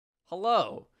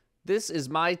Hello, this is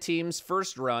my team's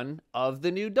first run of the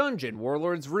new dungeon,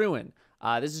 Warlord's Ruin.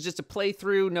 This is just a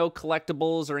playthrough, no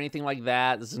collectibles or anything like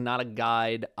that. This is not a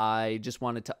guide. I just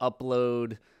wanted to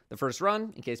upload the first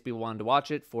run in case people wanted to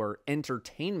watch it for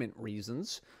entertainment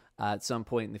reasons at some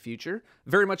point in the future.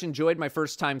 Very much enjoyed my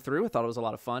first time through. I thought it was a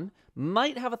lot of fun.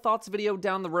 Might have a thoughts video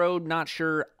down the road, not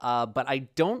sure, but I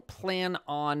don't plan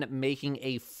on making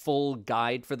a full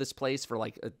guide for this place for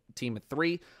like a team of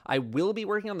 3. I will be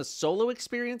working on the solo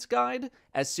experience guide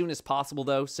as soon as possible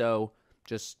though, so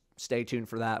just stay tuned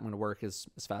for that. I'm going to work as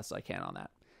fast as I can on that.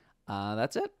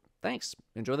 That's it. Thanks.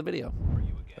 Enjoy the video. Are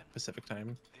you again? Pacific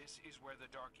time. This is where the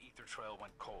Dark Ether Trail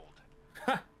went cold.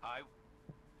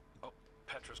 Oh,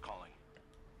 Petra's calling.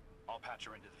 I'll patch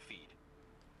her into the feed.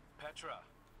 Petra,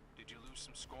 did you lose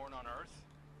some scorn on Earth?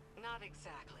 Not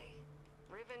exactly.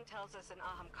 Riven tells us an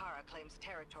Ahamkara claims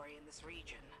territory in this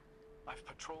region. I've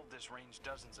patrolled this range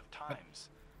dozens of times.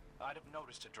 I'd have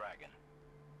noticed a dragon.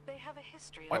 They have a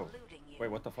history Wait, of looting you.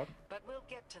 Wait, what the fuck? But we'll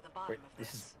get to the bottom Wait, of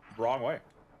this this. is wrong way.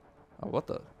 Oh, what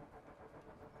the?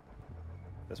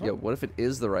 This one? Yo, what if it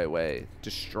is the right way?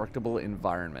 Destructible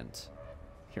environment.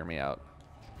 Hear me out.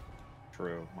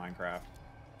 True, Minecraft.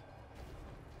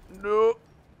 No.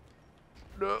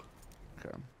 No.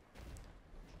 Okay.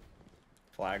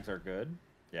 Flags are good.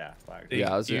 Yeah, flags.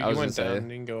 Yeah, I was you gonna went say. down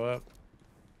and you can go up.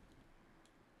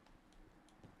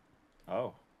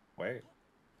 Oh, wait.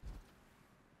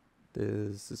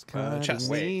 This is kind of chest.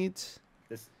 neat.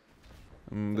 This.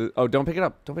 Oh, don't pick it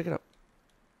up. Don't pick it up.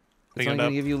 It's Pick it only gonna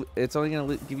up. give you. It's only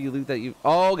gonna give you loot that you.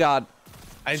 Oh God.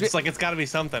 I just like it's got to be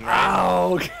something, right?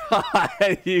 Oh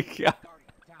God. You got.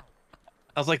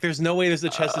 I was like, there's no way there's a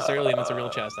chest this early and it's a real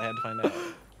chest. I had to find out.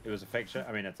 It was a fake chest.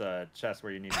 I mean, it's a chest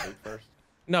where you need to loot first.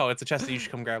 No, it's a chest that you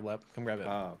should come grab. Come grab it.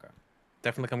 Oh, okay.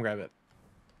 Definitely come grab it.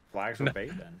 Flags were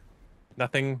bait then.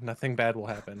 Nothing bad will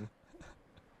happen.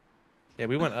 Yeah,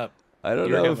 we went up. I don't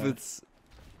You were know if gonna- it's.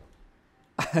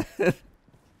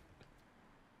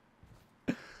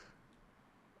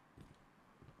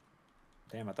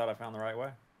 Damn, I thought I found the right way.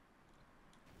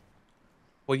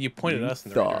 Well, you pointed You us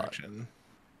in the right thought. direction.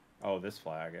 Oh, this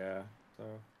flag, yeah. So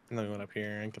And then we went up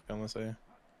here and kept going this way.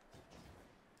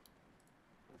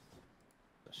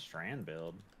 the strand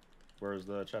build. Where's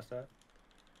the chest at?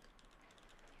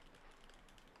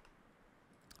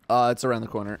 It's around the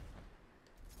corner.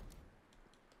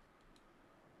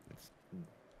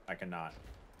 I cannot.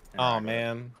 Oh interact with it.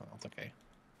 man, oh, it's okay.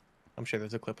 I'm sure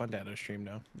there's a clip on Datto stream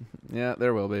now. Yeah,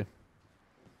 there will be.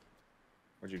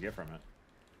 What'd you get from it?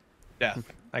 Death.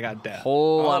 I got death.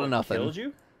 Whole lot Oh, of it nothing. Killed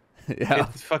you? Yeah.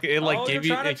 It like oh, gave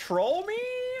you're you trying to troll me?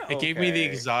 it gave me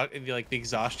the Okay. the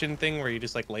exhaustion thing where you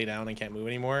just like lay down and can't move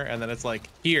anymore, and then it's like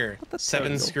here the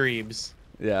 7 turtle? screebs.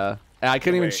 Yeah. And I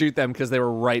couldn't even Wait. shoot them because they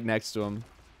were right next to him.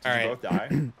 Did All you right, both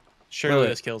die? surely Wait.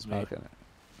 this kills me. Okay. Let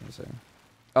me see.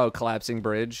 Oh, collapsing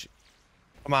bridge.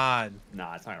 Come on.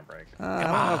 Nah, it's not gonna break. I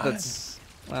don't know if that's.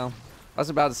 Well, I was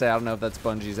about to say I don't know if that's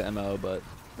Bungie's MO, but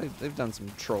they've done some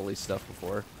trolly stuff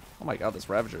before. Oh my God, this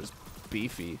Ravager is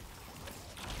beefy.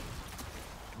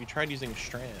 Have you tried using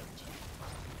strand?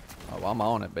 Oh, well, I'm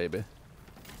on it, baby.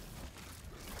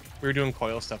 We were doing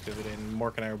coil stuff the other day, and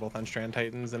Mork and I were both on strand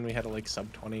titans, and we had a like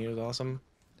sub 20. It was awesome.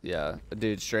 Yeah,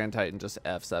 dude, Strand Titan just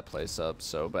Fs that place up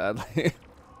so badly.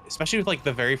 Especially with like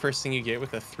the very first thing you get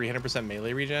with a 300%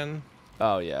 melee regen.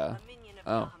 Oh, yeah. A minion of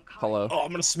Oh, Ahamkara. hello. Oh, I'm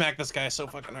gonna smack this guy so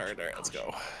fucking hard. All right, let's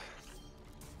go.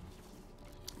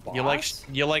 Boss?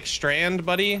 You like strand,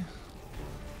 buddy?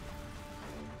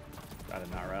 I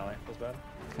did not rally. Feels bad.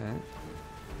 Okay.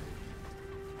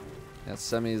 Yeah,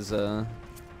 Semi's,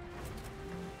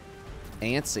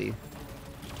 antsy.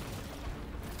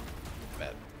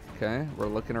 Bet. Okay, we're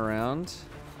looking around.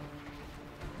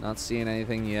 Not seeing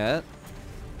anything yet.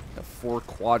 Got 4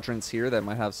 quadrants here that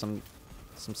might have some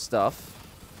stuff.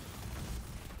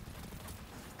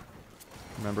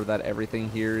 Remember that everything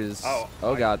here is.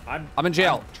 Oh God! I'm in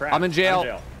jail. trapped. I'm in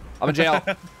jail. I'm in jail.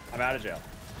 I'm out of jail.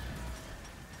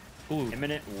 Ooh.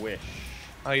 Imminent wish.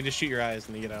 Oh, you just shoot your eyes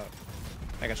and you get out.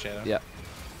 I got shadow. Yeah.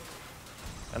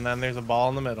 And then there's a ball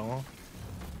in the middle.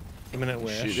 Imminent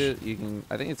wish. Shoot it. You can.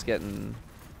 I think it's getting.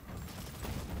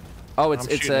 Oh, it's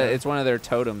I'm shooting it. it's one of their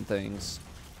totem things.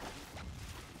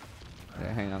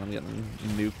 Okay, hang on. I'm getting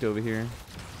nuked over here.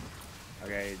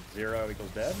 Okay, 0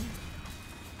 equals dead.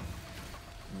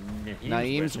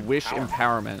 Naeem's wish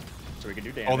empowerment. So we can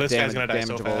do damage. Oh, this guy's Damage- gonna die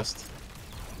so damageable. fast.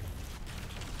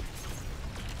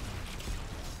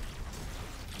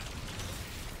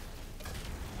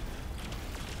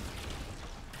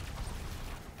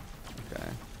 Okay.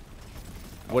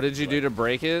 What did you do to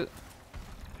break it?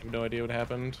 I have no idea what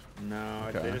happened. No,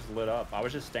 Okay. they just lit up. I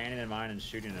was just standing in mine and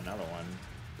shooting another one.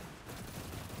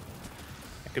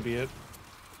 That could be it.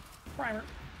 Primer.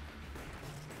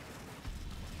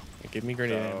 Give me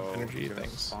grenade So, energy, gonna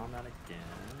thanks. spawn that again.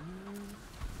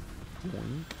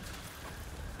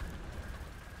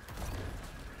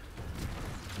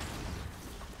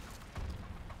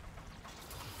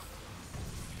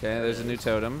 Okay, there's a new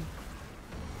totem.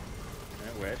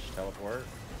 Wish, teleport.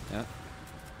 Yeah.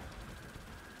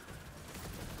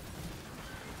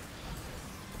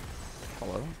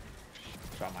 Hello.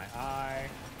 Shot my eye.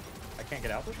 I can't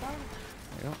get out this time?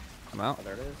 There you go. I'm out. Oh,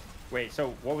 there it is. Wait,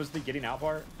 so what was the getting out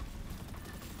part?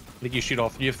 I think you shoot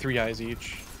all. You have 3 eyes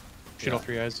each. Shoot Yeah. all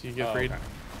 3 eyes. You get Oh, freed. okay.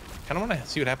 Kind of want to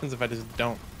see what happens if I just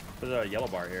don't. There's a yellow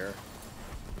bar here.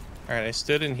 All right, I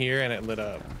stood in here and it lit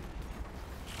up.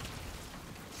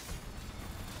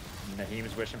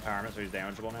 Naheem's wish empowerment, so he's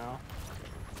damageable now.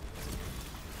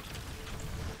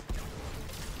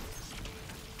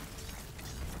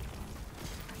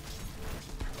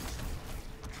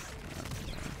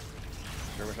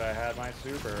 Sure wish I had my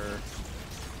super.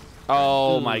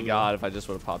 Oh my god! If I just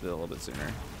would have popped it a little bit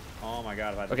sooner. Oh my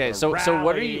god! If I just Okay, would've so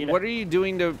what rallied. are you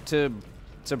doing to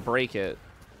break it?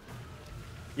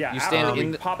 Yeah, you after stand we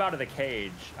in the- pop out of the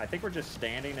cage. I think we're just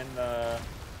standing in the.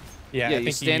 Yeah, Yeah, I you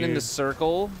think stand in the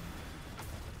circle.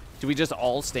 Do we just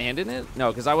all stand in it?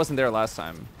 No, because I wasn't there last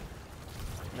time.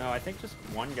 No, I think just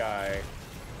one guy.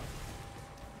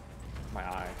 My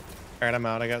eye. All right, I'm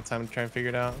out. I got time to try and figure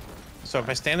it out. So if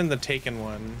I stand in the taken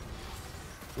one,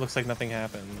 it looks like nothing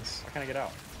happens. How can I get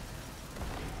out?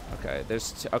 Okay,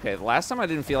 okay. Last time I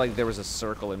didn't feel like there was a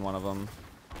circle in one of them.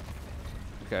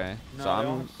 Okay, No, so they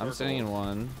all have I'm sitting in circles.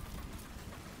 one.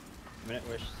 Minute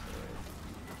wish.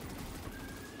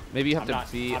 Maybe you have I'm to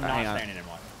not, be. I'm not hang on. standing in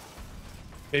one.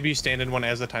 Maybe you stand in one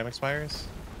as the time expires.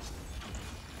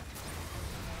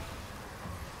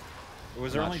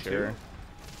 Was there Not only sure. two?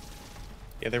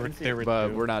 Yeah, there were Didn't see there were But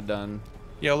 2. we're not done.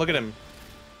 Yo, look at him.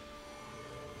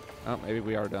 Oh, maybe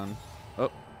we are done. Oh,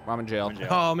 I'm in jail. I'm in jail.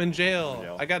 Oh, I'm in jail.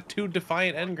 jail. I got 2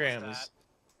 defiant What was engrams. that?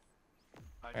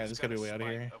 I Alright, just this gotta got be a way outta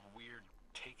spike here. of weird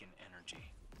taken energy.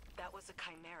 That was a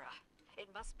chimera. It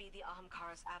must be the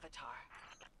Ahamkara's avatar.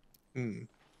 Hmm.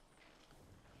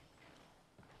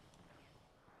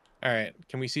 All right,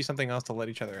 can we see something else to let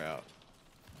each other out?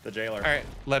 The jailer. All right,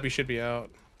 Leb, you should be out.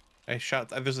 I shot.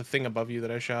 There's a thing above you that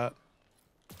I shot.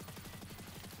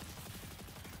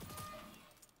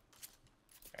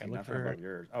 I look Nothing for. above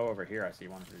yours. Oh, over here I see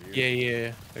one for you. Yeah,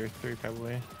 yeah. There are 3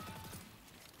 probably.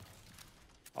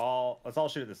 Let's all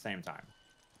shoot at the same time.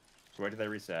 So wait till they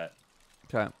reset.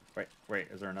 Okay. Wait.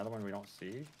 Is there another one we don't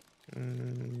see?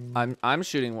 I'm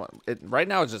shooting one. Right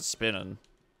now it's just spinning.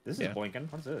 This is Yeah. blinking.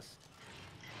 What's this?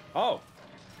 Oh,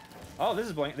 this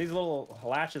is blinking. These little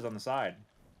latches on the side.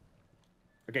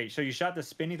 Okay, so you shot the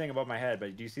spinny thing above my head,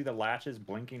 but do you see the latches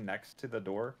blinking next to the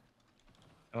door?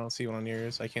 I don't see one on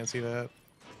yours. I can't see that.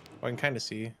 Oh, I can kind of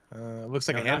see. It looks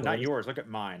like No, a handle. not yours. Look at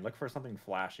mine. Look for something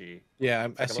flashy. Yeah,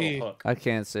 It's I like a little see. hook. I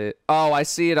can't see it. Oh, I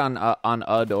see it on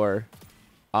a door, Shoot.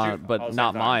 All but the same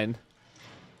not time. mine.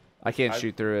 I can't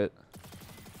shoot through it.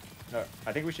 No,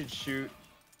 I think we should shoot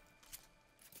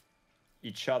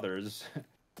each other's.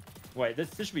 Wait, this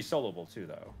should be soloable too,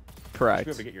 though. You should Correct.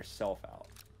 be able to get yourself out.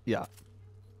 Yeah.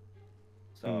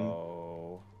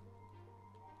 So.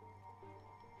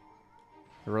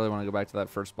 I really want to go back to that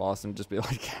first boss and just be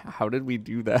like, how did we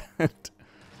do that?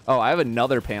 Oh, I have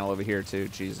another panel over here too.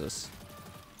 Jesus.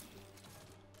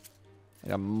 I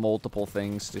got multiple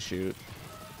things to shoot.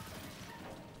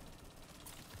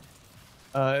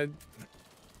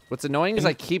 What's annoying is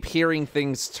I keep hearing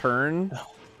things turn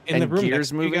In and the room gears next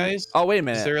to you moving. guys, Oh, wait a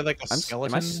minute. is there like a Am I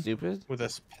skeleton stupid? with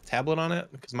a tablet on it?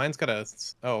 Because mine's got a.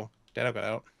 Oh, Datto got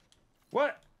out.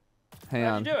 What? Hang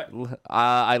How'd you on. do it?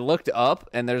 I looked up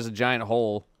and there's a giant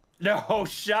hole. No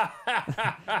shot.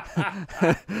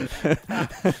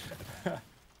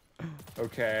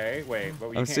 Okay, wait. But you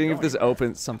I'm can't seeing go if this anywhere.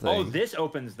 opens something. Oh, this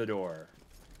opens the door.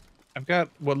 I've got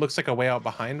what looks like a way out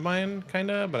behind mine,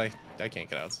 kinda, but I can't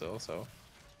get out still. So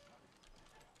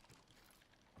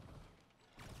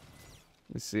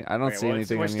Let's see. I don't Okay, see well,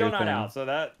 anything we're on still your not thing. out, so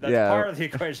that's Yeah. part of the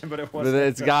equation, but it But wasn't.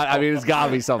 it's got. I mean, it's got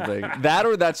to be something. That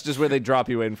or that's just where they drop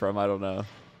you in from. I don't know.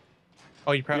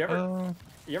 oh, you probably. ever-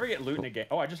 You ever get loot in a game?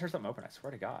 Oh, I just heard something open. I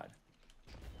swear to God.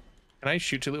 Can I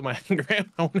shoot to loot my engram?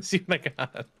 I want to see what I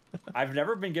got. I've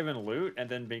never been given loot and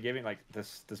then been given like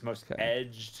this most Okay.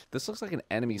 edged. This looks like an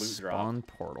enemy Loot drop. spawn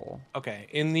portal. Okay,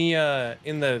 in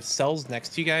the cells next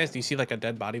to you guys, do you see like a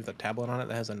dead body with a tablet on it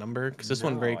that has a number? Because this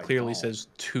one very No, I clearly don't. says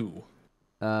 2.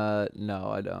 No,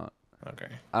 I don't. Okay.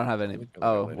 I don't have any. Look at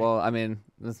Oh, lady. well, I mean,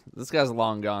 this guy's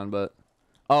long gone, but.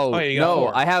 Oh, Oh, yeah, you got no,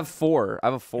 4. I have 4. I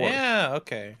have a 4. Yeah.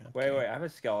 Okay. Wait, I have a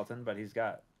skeleton, but he's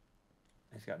got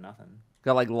nothing.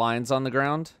 Got like lines on the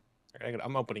ground.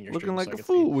 I'm opening your Looking stream like so a I can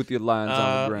fool see. with your lines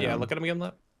on the ground. Yeah, look at him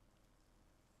again.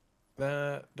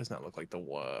 That does not look like the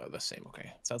same.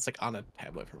 Okay, so it's like on a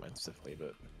tablet for mine specifically,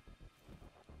 but.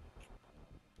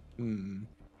 Man,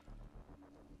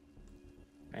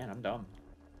 I'm dumb.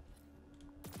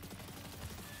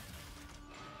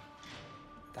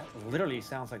 That literally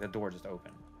sounds like the door just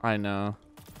opened. I know.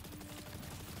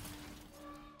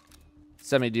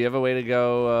 Semi, do you have a way to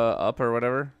go up or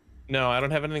whatever? No, I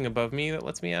don't have anything above me that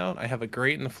lets me out. I have a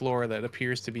grate in the floor that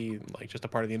appears to be like just a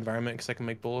part of the environment because I can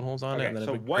make bullet holes on it, and then I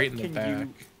so have a what grate in the can back.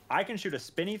 you? I can shoot a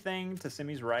spinny thing to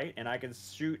Simi's right, and I can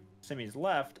shoot Simi's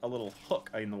left a little hook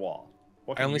in the wall.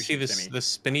 What I can only you see shoot, this Simi? the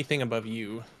spinny thing above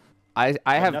you. I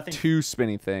have nothing- 2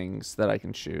 spinny things that I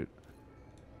can shoot.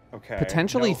 Okay.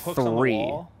 potentially no hooks on the 3.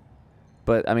 wall?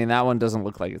 But, I mean, that one doesn't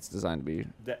look like it's designed to be...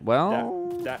 Well...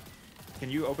 Can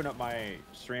you open up my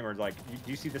stream or like, do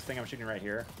you see this thing I'm shooting right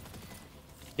here?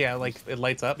 Yeah, like it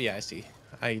lights up. Yeah, I see.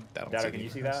 I don't Datto, see can you any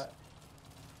see of this. that?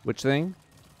 Which thing?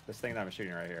 This thing that I'm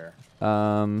shooting right here.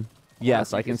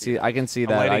 Yes, you I can can see see. that. I can see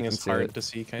The that. I lighting can is see hard it. to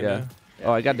see, kind Yeah. of.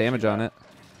 Oh, I you got can see damage on that.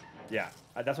 it. Yeah,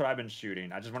 that's what I've been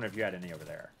shooting. I just wonder if you had any over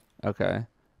there. Okay.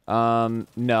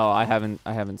 No, I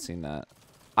haven't seen that.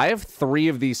 I have 3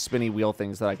 of these spinny wheel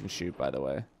things that I can shoot, by the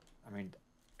way. I mean,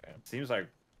 it seems like.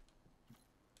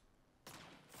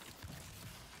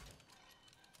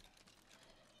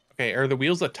 Okay, are the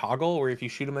wheels a toggle, or if you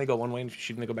shoot them, they go one way, and if you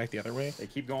shoot them, they go back the other way? They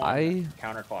keep going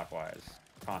counterclockwise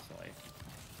constantly.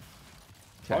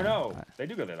 Okay. Oh no, they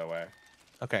do go the other way.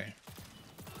 Okay.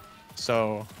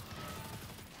 So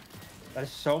That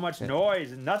is so much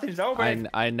noise and nothing's open.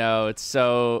 I know, it's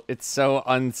so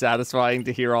unsatisfying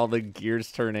to hear all the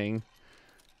gears turning.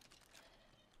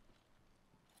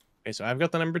 okay, so I've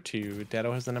got the number 2.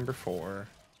 Datto has the number 4.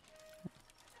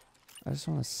 I just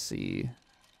want to see.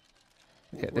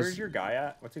 Okay, Where's your guy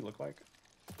at? What's he look like?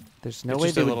 there's no It's way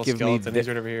just they a would little give me skeleton. He's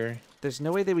right over here. there's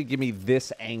no way they would give me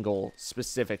this angle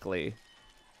specifically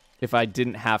if I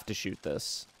didn't have to shoot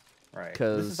this. Right. This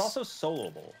 'Cause- is also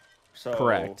soloable. So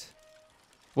Correct.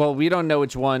 Well, we don't know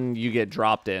which one you get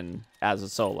dropped in as a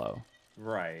solo.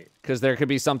 Right. Because there could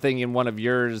be something in one of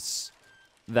yours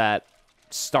that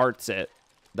starts it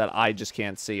that I just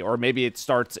can't see. Or maybe it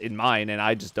starts in mine and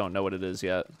I just don't know what it is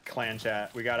yet. Clan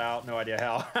chat. We got out. No idea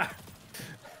how.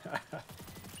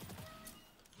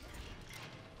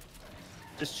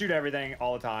 Just shoot everything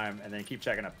all the time and then keep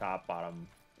checking up top, bottom.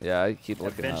 Yeah, I keep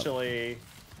looking Eventually,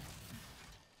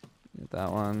 up. Get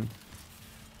that one.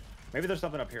 maybe there's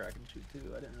something up here I can shoot too.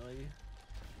 I didn't really.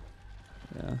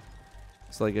 Yeah.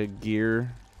 It's like a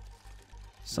gear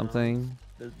something.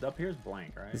 Up here's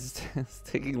blank, right? It's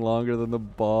taking longer than the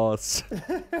boss.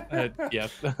 Yep.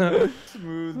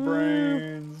 Smooth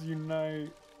brains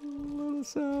unite. Let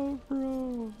us out,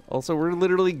 bro. Also, we're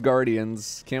literally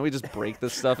guardians. Can't we just break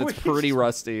this stuff? It's pretty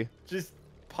rusty. Just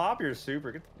pop your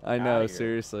super. Get I outta know, here.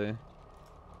 seriously.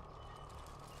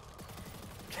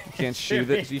 You can't shoot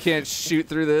it. You can't shoot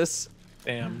through this.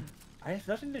 Damn. I have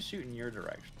nothing to shoot in your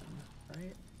direction,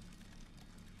 right?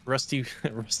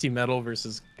 Rusty metal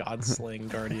versus God slaying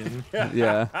guardian.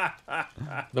 Yeah.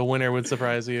 The winner would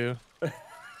surprise you.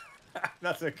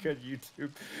 That's a good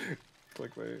YouTube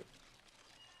clickbait.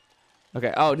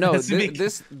 Okay. Oh no, That's me.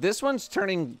 this one's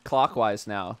turning clockwise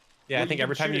now. Yeah, Well, I think you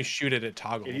every can time shoot you it- shoot it, it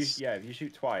toggles. If you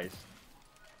shoot twice, shoot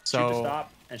to So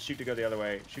stop and shoot to go the other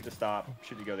way. Shoot to stop,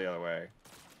 shoot to go the other way.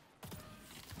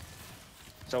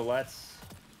 So let's.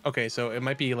 okay, so it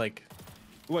might be like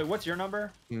Wait, what's your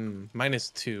number?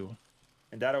 -2.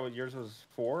 And Datto, yours was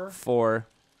 4. 4.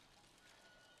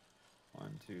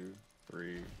 1, 2,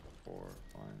 3, 4,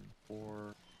 1,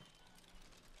 4.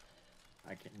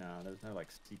 I can't. No, there's no like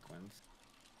sequence.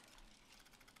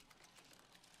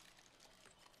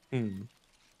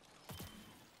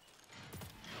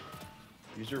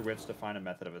 Use your wits to find a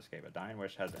method of escape. A dying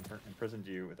wish has imprisoned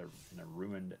you in a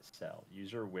ruined cell.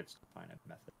 Use your wits to find a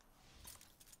method.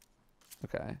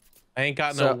 Okay. I ain't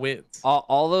got So, no wits.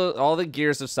 All the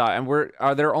gears have stopped,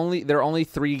 and there are only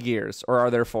 3 gears, or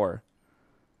are there 4?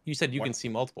 You said you What? can see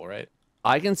multiple, right?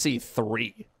 I can see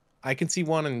 3. I can see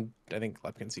one, and I think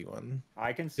Lep can see one.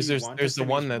 I can see there's- one. there's to the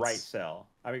one Simi's that's- right cell.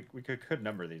 I mean, we could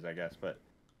number these, I guess, but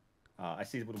I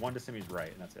see one to Simi's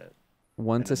right, and that's it.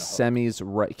 One And to then the hook. Semi's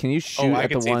right. Can you shoot I at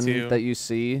can the see one 2. that you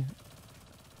see?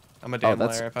 I'm a damn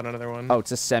that's- liar. I found another one. Oh,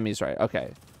 it's a Semi's right.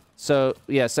 Okay. So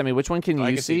yeah, Semi, which one can I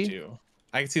you can see? see 2.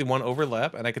 I can see one over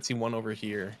Lep, and I can see one over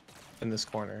here in this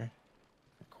corner.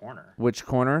 Corner. Which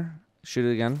corner? Shoot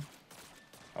it again.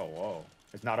 Oh, whoa.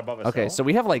 It's not above a Okay, cell? so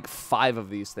we have like 5 of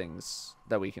these things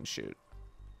that we can shoot.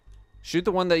 Shoot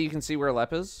the one that you can see where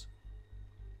Lep is.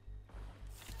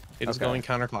 It is Okay. going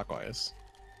counterclockwise.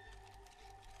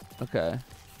 Okay.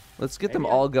 Let's get them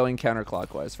Maybe all going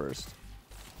counterclockwise first.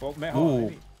 Well, Ooh.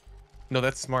 maybe. No,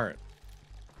 that's smart.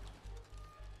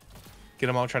 Get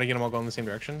them all. Try to get them all going in the same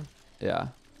direction. Yeah.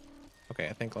 Okay,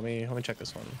 I think let me check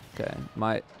this one. Okay.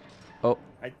 Oh.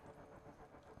 I-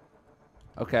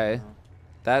 Okay.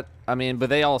 That, I mean, but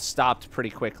they all stopped pretty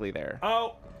quickly there.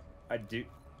 Oh!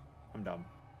 I'm dumb.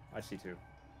 I see 2.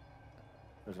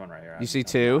 There's one right here. You see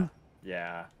 2?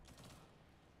 Yeah.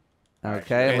 Alright,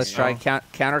 Okay, Okay, let's try so-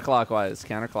 counterclockwise.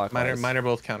 Counterclockwise. Mine are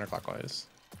both counterclockwise.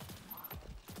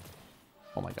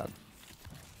 Oh my god.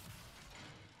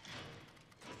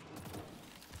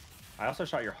 I also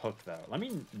shot your hook, though. Let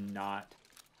me not...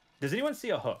 Does anyone see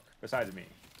a hook besides me?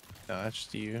 No, that's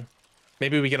just you.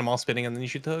 Maybe we get them all spinning and then you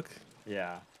shoot the hook.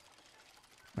 Yeah.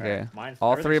 Okay. Alright, mine's-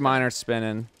 All everything's 3 of mine spinning.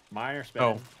 are spinning. Mine are spinning.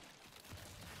 Oh.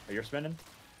 Oh, you're spinning?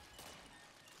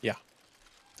 Yeah.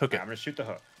 Hook Okay, it. I'm gonna shoot the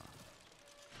hook.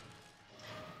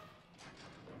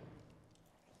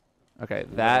 Okay,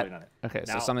 Literally that. not it. Okay,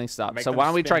 so Now, something stopped. make So them why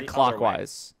don't we spin try the other way.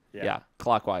 clockwise? Yeah. Yeah,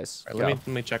 clockwise. All Go. right, let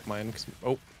me check mine.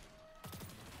 Oh,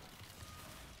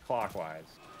 Clockwise.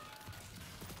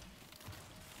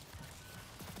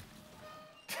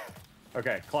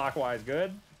 Okay, clockwise,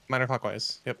 good. mine are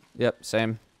clockwise. Yep. Yep,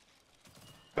 same.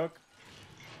 Hook.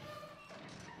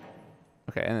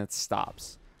 Okay, and it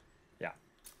stops. Yeah,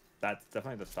 that's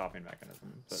definitely the stopping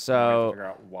mechanism. But So- we have to figure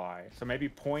out why. So maybe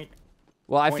point.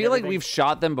 Well, I Point feel like everything- we've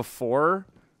shot them before.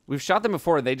 We've shot them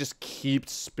before. They just keep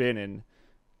spinning.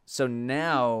 So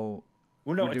now.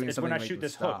 Well, no, We're doing it's when I something to shoot make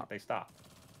this them hook, stop. they stop.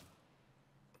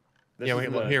 This Yeah. is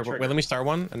Wait. the Here. trigger. Wait. Let me start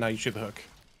one, and now you shoot the hook.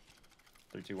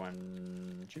 3, 2,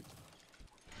 1, shoot.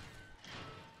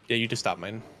 Yeah, you just stop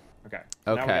mine. Okay.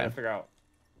 So now we Okay. gotta figure out.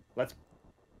 Let's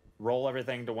roll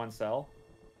everything to one cell.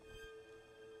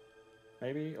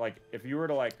 Maybe like if you were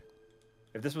to like,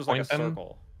 if this was like Point a them?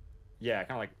 circle. Yeah,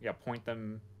 kind of like point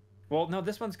them. Well, no,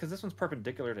 this one's because this one's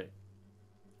perpendicular to.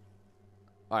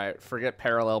 All right, forget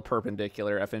parallel,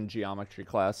 perpendicular, FN geometry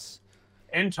class.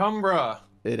 Entumbra.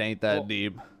 It ain't that Well-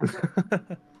 deep.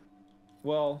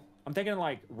 Well, I'm thinking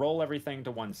like roll everything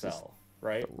to one cell,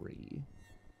 right? 3.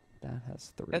 That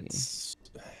has 3. That's.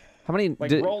 How many?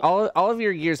 Like, roll- all of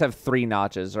your gears have 3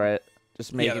 notches, right?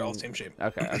 Just make Yeah, they're all the same shape.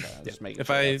 Okay. Just make. If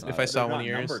sure I- that's if not I it. saw They're one not of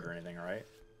yours. numbered or anything, right?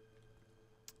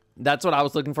 That's what I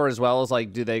was looking for as well. Is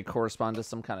like, do they correspond to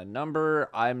some kind of number?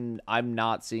 I'm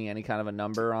not seeing any kind of a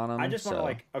number on them. I just want to so-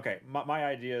 like, okay, my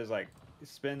idea is like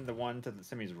spin the one to the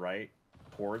Simi's right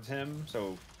towards him,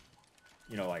 so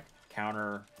like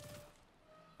counter.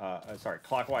 Sorry,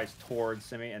 clockwise towards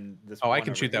Simi, and this. Oh, I one can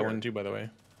over shoot that here. one too, by the way.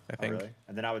 I Oh, think. really?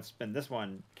 And then I would spin this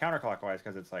one counterclockwise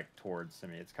because it's like towards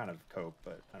Simi. It's kind of cope,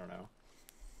 but I don't know.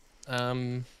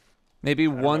 Maybe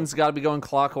don't one's got to be going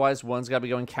clockwise, one's got to be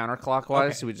going counterclockwise.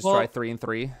 Okay, So we just well- try 3 and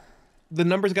 3. The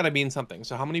number's got to mean something.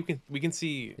 So how many we can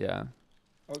see? Yeah.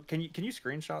 Oh, can you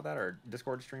screenshot that or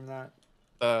Discord stream that?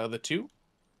 The 2.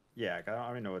 Yeah, 'cause I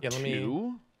don't even know what. Yeah, let me.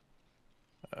 2?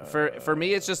 For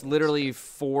me, it's just literally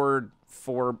four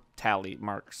tally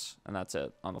marks, and that's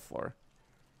it on the floor.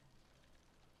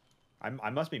 I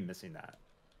must be missing that.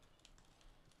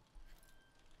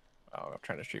 Oh, I'm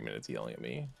trying to stream it. It's yelling at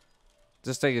me.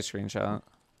 Just take a screenshot.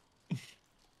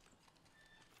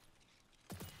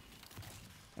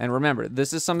 And remember,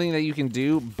 this is something that you can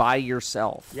do by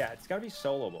yourself. Yeah, it's got to be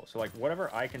soloable. So like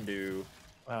whatever I can do.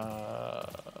 Where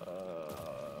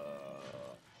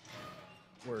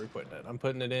are we putting it? I'm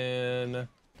putting it in.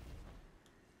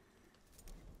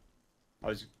 I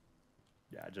was.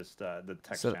 Yeah, just the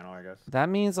text So- channel, I guess. That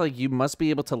means like you must be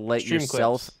able to let Stream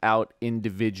yourself clips. out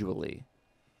individually.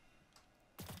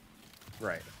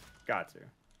 Right. Got to.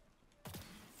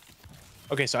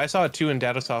 Okay, so I saw a 2 in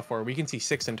data software. We can see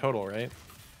 6 in total, right?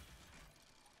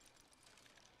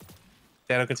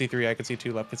 Datto can see 3. I can see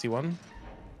 2. Left can see 1.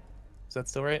 Is that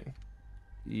still right?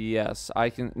 Yes, I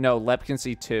can. No, Lep can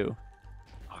see 2.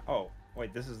 Oh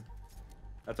wait,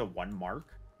 that's a 1 mark.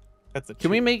 That's a 2.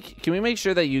 Can we make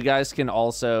sure that you guys can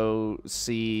also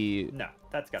see No,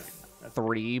 that's gotta be that's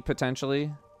 3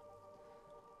 potentially?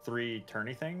 3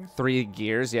 turny things. 3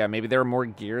 gears? Yeah, maybe there are more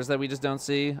gears that we just don't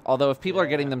see. Although if people are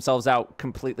getting Yeah. themselves out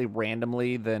completely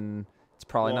randomly, then it's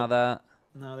probably Well, not that.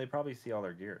 No, they probably see all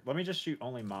their gear. Let me just shoot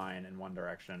only mine in one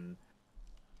direction.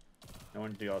 No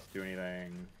one else do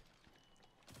anything.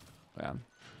 Yeah,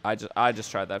 I just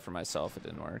tried that for myself. It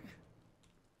didn't work.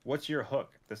 What's your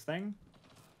hook? This thing?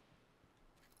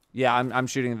 Yeah, I'm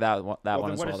shooting that one Well,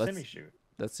 as then what well. does Simi shoot?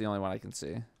 That's the only one I can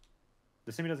see.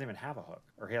 The Simi doesn't even have a hook,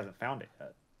 or he hasn't found it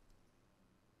yet.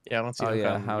 Yeah, I don't see Oh, it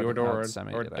yeah, on how'd- your door how'd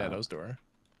Semi or get out? Datto's door.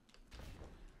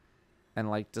 And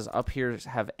like, does up here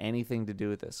have anything to do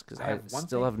with this? Because I I have one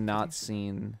still thing- have two not things to-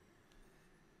 seen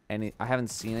any. I haven't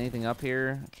seen anything up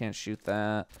here. I can't shoot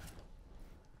that.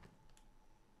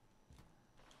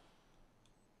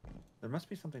 There must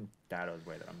be something Datto's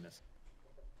way that I'm missing.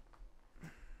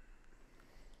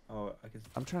 Oh, I guess.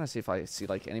 I'm trying to see if I see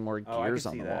like any more Oh, I can gears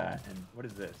on see the that. wall. And what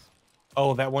is this?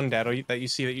 Oh, that one Datto that you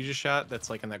see that you just shot, that's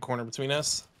like in that corner between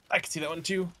us. I can see that one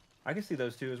too. I can see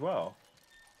those two as well.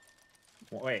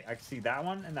 Wait, I can see that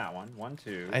one and that one. 1,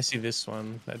 2. I see this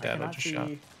one that I Datto cannot just shot,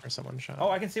 see- or someone shot. Oh,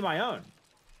 I can see my own.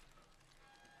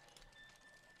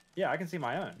 Yeah, I can see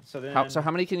my own. So then. So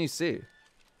how many can you see?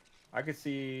 I could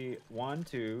see 1,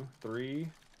 2, 3,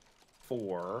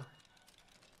 4,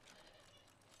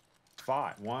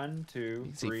 5. 1, 2, You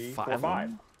can see 3, 4, five of 5.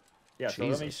 them? Yeah. So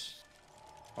let me. Jesus.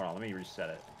 Hold on. Let me reset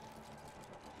it.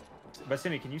 But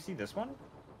Simi, can you see this one?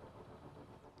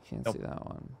 Can't Nope. see that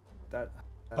one. That.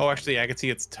 Oh, actually, I can see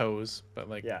its toes, but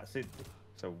like. Yeah. See.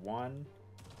 So 1,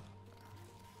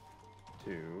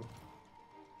 2,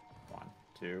 1,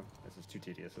 2. This is too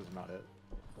tedious. This is not it.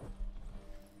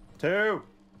 2.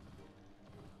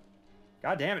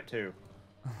 God damn it, 2.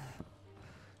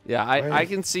 Yeah, I Wait,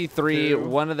 can see 3. 2,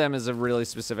 One of them is a really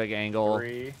specific angle.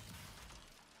 3.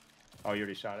 Oh, you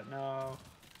already shot it. No.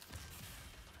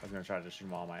 I was gonna try to just shoot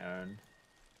them all on my own.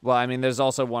 Well, I mean, there's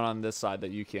also one on this side that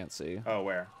you can't see. Oh,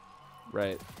 where?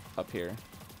 Right up here.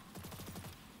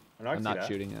 Oh, no, I I'm can see not that.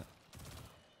 shooting it.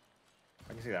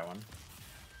 I can see that one.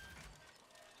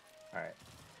 All right.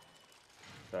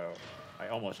 So I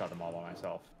almost shot them all by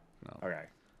myself. No. Okay.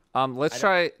 Let's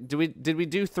try. Did we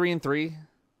do 3 and 3?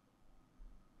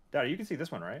 Daddy, you can see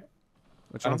this one, right?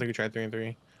 Which I don't one? think we tried 3 and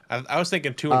 3. I was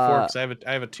thinking 2 and 4 because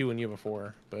I have a 2 and you have a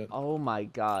 4, but Oh my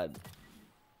god.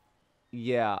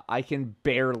 Yeah, I can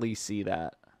barely see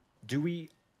that. Do we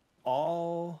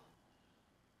all?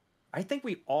 I think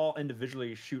we all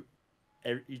individually shoot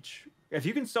each. If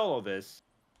you can solo this,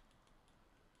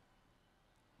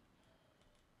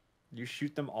 you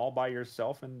shoot them all by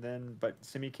yourself, and then. But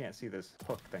Simi can't see this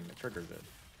hook thing that triggers it.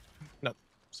 no.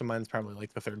 So mine's probably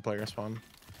like the 3rd player spawn.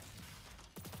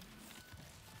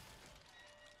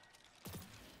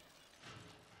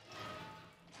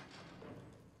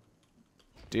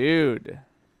 Dude.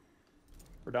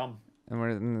 We're dumb.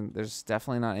 And there's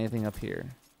definitely not anything up here.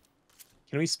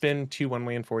 Can we spin 2 one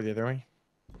way and 4 the other way?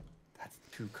 That's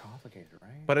too complicated,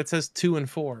 right? But it says 2 and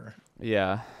 4.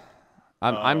 Yeah.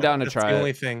 I'm down to That's try the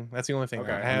only it. thing. That's the only thing.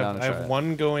 Okay. I I'm down to have try it.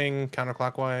 1 going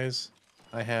counterclockwise.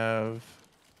 I have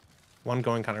 1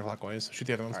 going counterclockwise. Shoot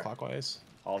the other ones Alright. clockwise.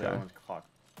 All the Okay. other ones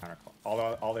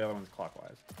counterclock. All the other ones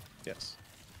clockwise. Yes.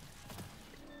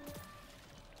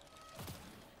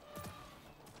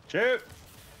 Shoot!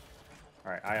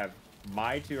 All right, I have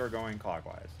my 2 are going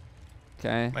clockwise.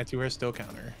 Okay. My 2 are still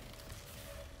counter.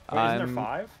 Wait, isn't there I'm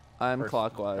 5? I'm Or-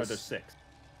 clockwise. Oh, there's 6.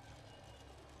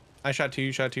 I shot 2.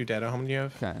 You shot 2. Datto, how many do you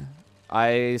have? Okay.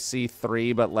 I see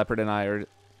 3, but Leopard and I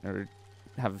are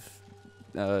have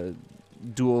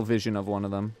dual vision of one of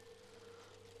them.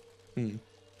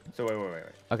 So wait.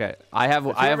 Okay. I have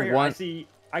The two I have over here, one.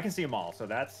 I can see them all. So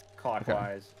that's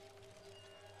clockwise.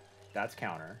 That's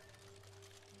counter.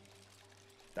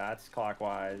 That's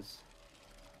clockwise.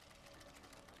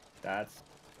 That's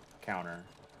counter.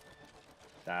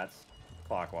 That's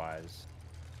clockwise.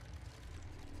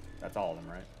 That's all of them,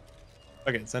 right?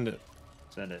 Okay, send it.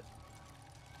 Send it.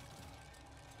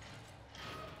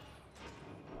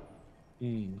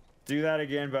 Do that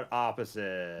again, but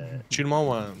opposite. Shoot them all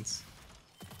once.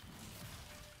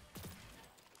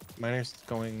 Miner's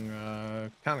going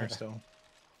counter still.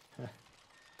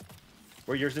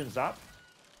 Where yours didn't stop?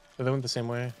 So they went the same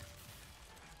way.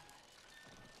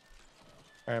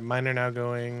 Alright, mine are now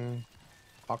going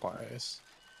clockwise.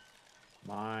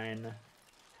 Mine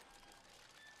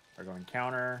are going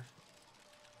counter.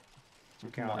 Two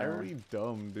Why counter. are we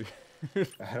dumb, dude?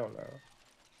 I don't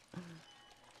know.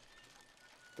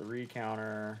 3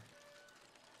 counter.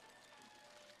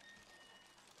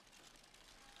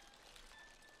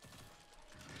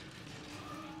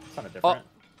 It's kind of different.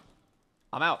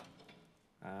 I'm out.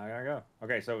 I gotta go.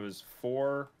 Okay, so it was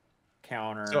 4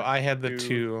 counter. So I had the 2.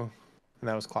 2, and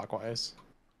that was clockwise.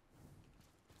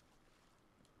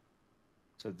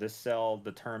 So this cell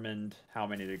determined how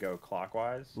many to go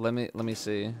clockwise. Let me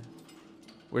see.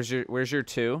 Where's your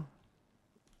 2?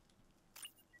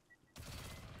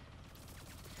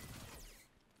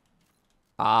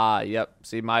 Ah, yep.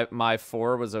 See, my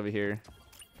 4 was over here.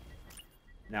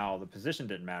 Now the position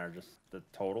didn't matter, just the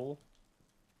total.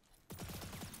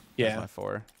 There's Yeah. my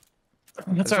 4. That's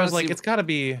just why I was wanna like, see- it's got to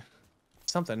be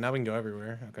something. Now we can go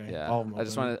everywhere. Okay. Yeah. all of 'em I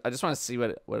just open. want to see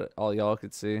what all y'all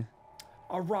could see.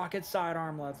 A rocket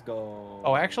sidearm. Let's go.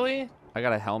 Oh, actually, I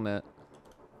got a helmet.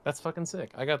 that's fucking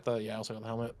sick. I got the I also got the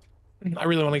helmet. I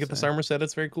really want to get this Say. armor set.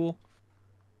 It's very cool.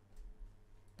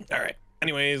 All right.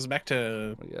 Anyways, back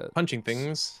to We got punching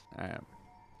things. All right.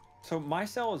 So my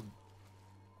cell is.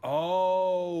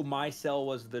 Oh, my cell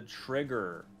was the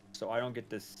trigger, so I don't get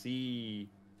to see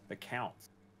the counts.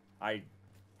 I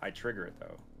trigger it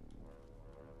though.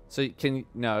 So can you,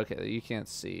 no, okay, you can't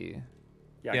see.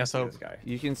 Yeah, I Yeah, can see so- this guy.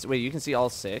 You can wait. You can see all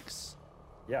 6.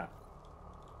 Yeah.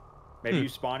 Maybe you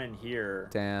spawn in here.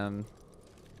 Damn.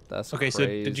 That's Okay, so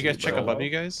did you guys check bro. above you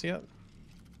guys yet?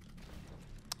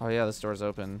 Oh yeah, this door's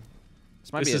open.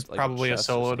 This might This be is like probably a chest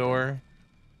or solo something. door.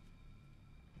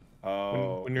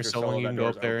 Oh, When you're if soloing, you that can go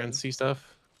door's up there open. and see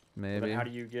stuff. But Maybe. then how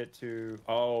do you get to?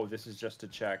 Oh, this is just to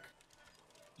check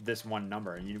this one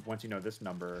number, and you once you know this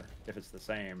number, if it's the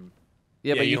same.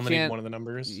 Yeah, but you you only need can't. one of the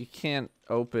numbers. You can't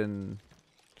open.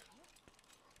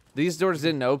 These doors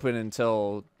didn't open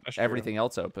until That's true. everything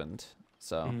else opened.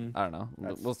 So Mhm. I don't know.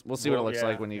 That's- We'll see what it well, looks yeah,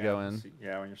 like when you yeah, go we'll in. see-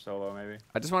 yeah, when you're solo, maybe.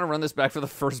 I just want to run this back for the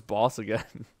first boss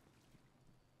again.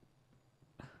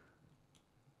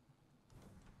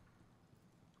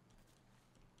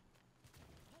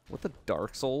 What the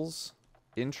Dark Souls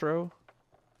intro?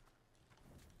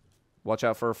 Watch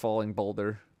out for a falling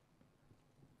boulder.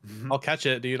 I'll catch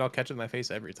it, dude. I'll catch it in my face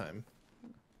every time.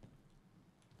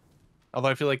 Although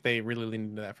I feel like they really leaned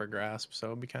into that for grasp, so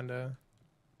it'd be kind of.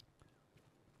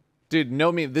 Dude,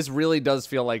 no meme. This really does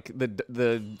feel like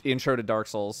the intro to Dark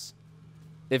Souls.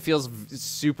 It feels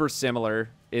super similar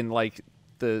in like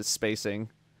the spacing.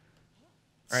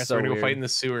 All right, so we're gonna go weird. fight in the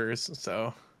sewers.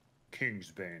 So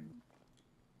Kingsbane.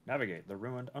 Navigate the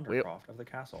ruined undercroft of the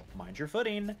castle. Mind your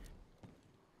footing.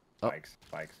 Oh. Spikes,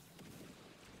 spikes.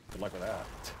 Good luck with that.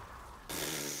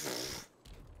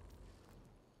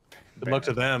 good luck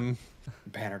to them.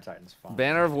 Banner Titan's fun.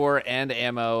 Banner of War and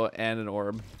ammo and an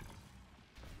orb.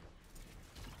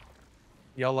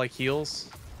 Y'all like heals?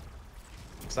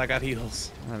 Cause I got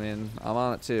heals. I mean, I'm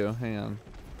on it too. Hang on.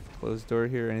 Closed door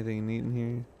here. Anything neat in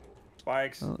here?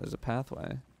 Spikes. Oh, there's a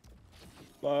pathway.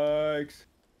 Spikes.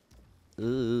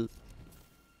 Ugh.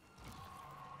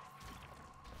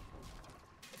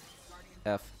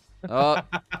 F. Oh.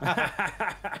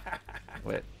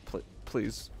 Wait.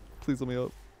 Please let me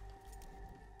up.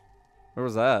 Where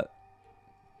was that?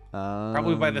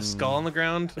 Probably by the skull on the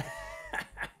ground.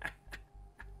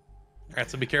 Alright,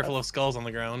 so be careful of skulls on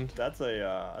the ground. That's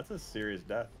a serious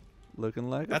death. Looking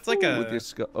like That's a like fool a- with your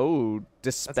skull. Oh,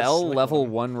 dispel slick level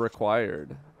one. 1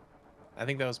 required. I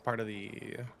think that was part of the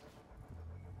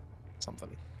something.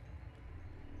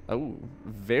 Oh,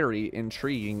 very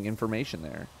intriguing information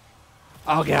there.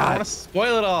 Oh I god. want to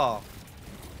spoil it all.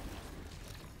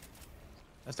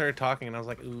 I started talking and I was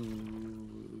like,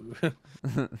 ooh,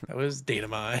 that was data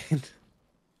mine.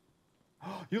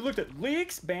 You looked at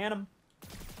leaks, ban 'em.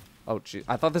 Oh gee,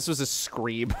 I thought this was a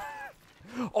scream.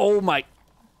 Oh my.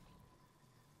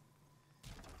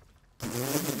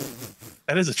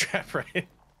 That is a trap, right?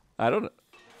 I don't know.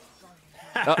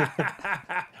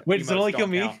 Wait, does it Emotes only kill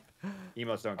don't me? count.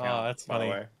 Emotes don't Oh, count. that's by the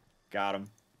funny. way. Got him.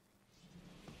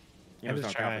 I Emotes just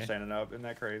don't count try. for standing up. Isn't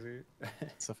that crazy?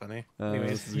 It's so funny. This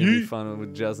Anyways, is gonna be fun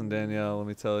with Jez and Danielle, let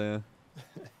me tell you.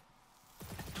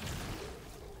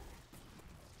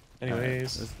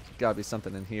 anyways, There's gotta be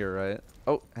something in here, right?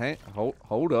 Oh, hey,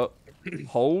 hold up.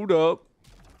 Hold up.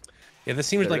 yeah, this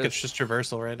seems there like is. it's just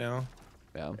traversal right now.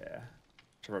 Yeah. Yeah.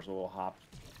 Traversal will hop.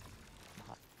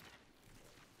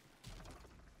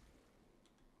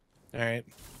 All right,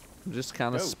 I'm just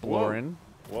kind of Oh, whoa. exploring.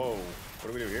 Whoa. What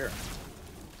do we do here?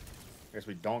 I guess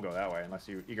we don't go that way unless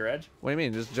you eager edge. What do you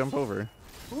mean? Just jump over.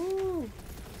 Woo.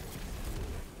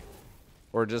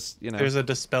 Or just, you know. there's a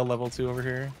dispel level 2 over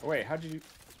here. Oh, wait, how'd you?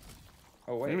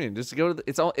 Oh What wait. do you mean? Just go to the,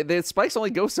 it's all the spikes only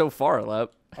go so far,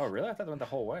 Lep. Oh really? I thought they went the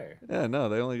whole way. Yeah, no,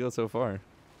 they only go so far.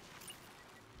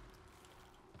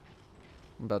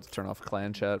 I'm about to turn off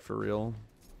clan chat for real.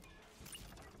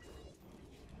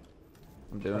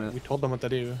 I'm doing We it. told them what to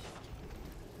do.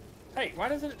 Hey, why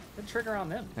does it trigger on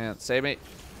them? Man, save me.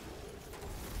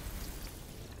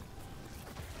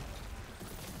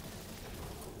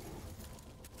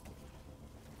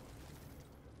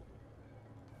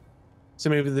 So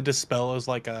maybe the dispel is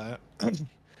like a,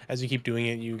 as you keep doing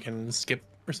it, you can skip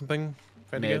or something.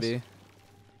 If I had to guess. Maybe.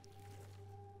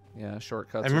 Yeah,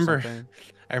 shortcuts. I remember, Or something.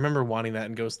 I remember wanting that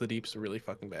in Ghost of the Deep's really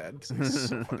fucking bad because it's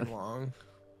so fucking long.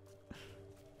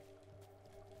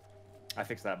 I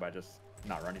fixed that by just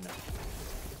not running it.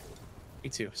 Me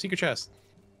too. Secret chest.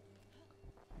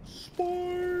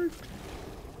 Spikes.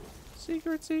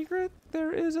 Secret, secret.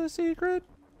 There is a secret.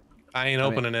 I ain't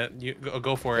opening it. You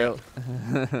go for it.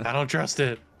 I don't trust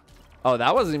it. Oh,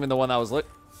 that wasn't even the one I was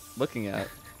looking at.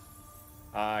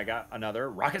 I got another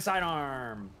rocket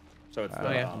sidearm. So it's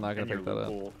the I'm not gonna pick that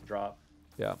up. Drop.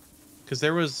 Yeah. Because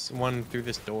there was one through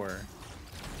this door.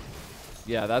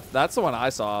 Yeah, that's the one I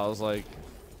saw. I was like,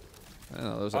 I don't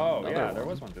know. There's Oh another yeah, one. there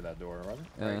was one through that door, wasn't it?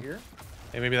 Yeah. Right here.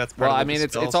 Hey, maybe that's part Well, of I the mean,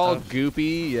 it's dispel all stuff.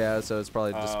 goopy. Yeah, so it's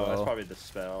probably dispel. That's probably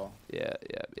dispel. Yeah.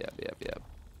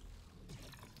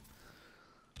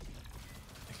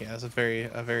 Yeah, that's a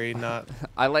very not.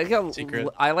 I like how secret.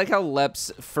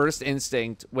 Lep's first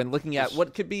instinct when looking at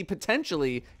what could be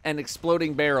potentially an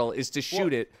exploding barrel is to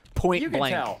shoot it point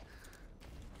blank.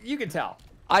 You can tell.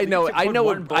 I know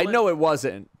it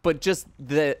wasn't, but just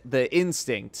the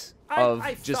instinct of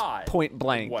I just point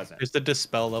blank. It wasn't. There's the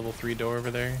dispel level 3 door over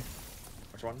there.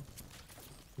 Which one?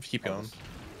 If you keep going.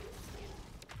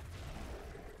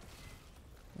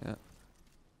 Yeah.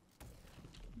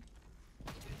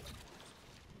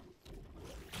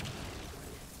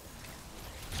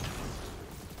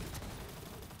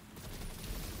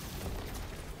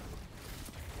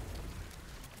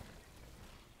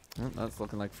 Oh, that's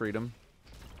looking like freedom.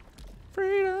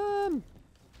 Freedom!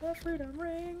 The freedom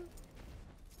ring.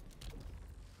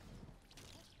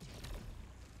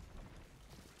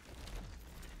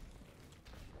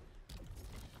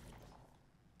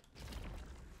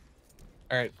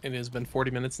 All right, it has been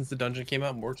 40 minutes since the dungeon came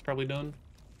out. Work's probably done.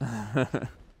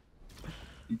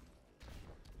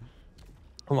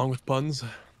 Along with puns.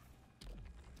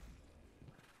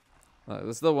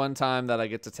 This is the one time that I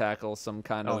get to tackle some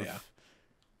kind of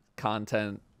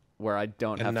content where I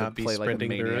don't And have not to be play like a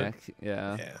sprinting through it. maniac.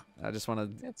 Yeah. Yeah. I just want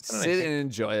to It's kinda sit nice. and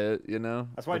enjoy it, you know?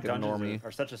 That's why like a dungeons normie.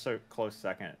 are such a close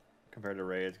second compared to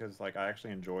raids, because like I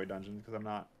actually enjoy dungeons because I'm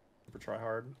not super try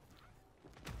hard.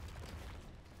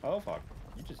 Oh fuck!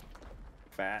 You just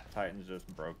fat Titans just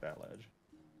broke that ledge.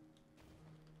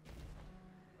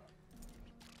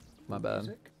 My bad.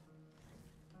 Music?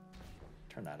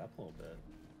 Turn that up a little bit.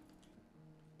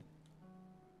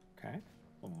 Okay.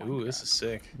 Ooh, this is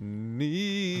sick.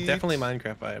 Neat. Definitely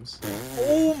Minecraft vibes.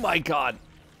 Oh my god.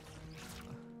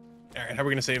 All right, how are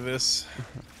we gonna save this?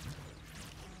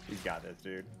 He's got this,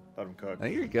 dude. Let him cook. I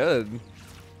think you're good.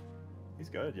 He's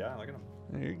good. Yeah, look at him.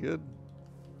 I think you're good.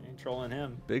 You ain't trolling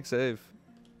him. Big save.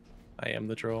 I am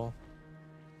the troll.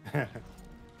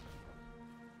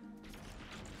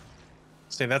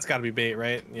 Say that's got to be bait,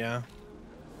 right? Yeah.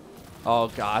 Oh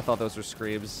god, I thought those were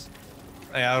screams.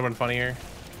 Yeah, that would have been funnier.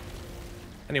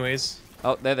 Anyways.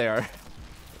 Oh, there they are.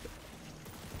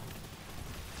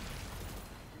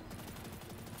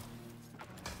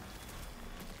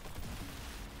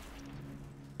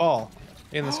 Ball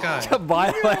in the sky.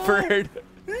 Goodbye, leopard.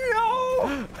 No!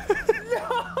 No!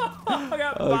 I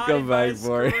got I'll bodied come by back a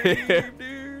for you. scream,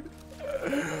 dude.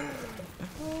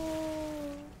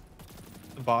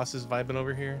 The boss is vibing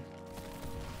over here.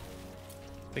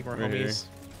 I think we're Right here. homies.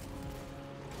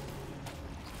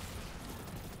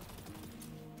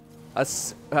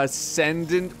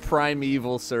 Ascendant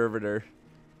primeval servitor.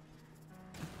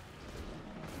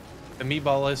 The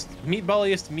meatballiest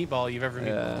meatball you've ever meatballed.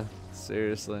 Yeah,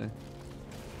 seriously. I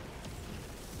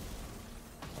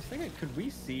was thinking, could we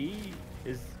see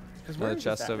because Another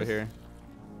chest over here.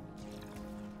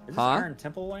 Is this Huh? Iron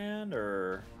Temple land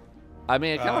or? I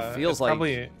mean, it kind of feels it's like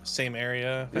probably same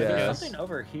area. I Yeah. guess. There's something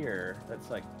over here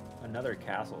that's like another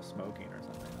castle smoking or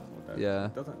something. That's what that is. Yeah.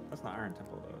 That's not Iron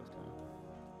Temple though.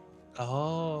 It's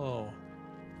Oh.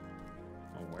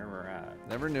 where we're at.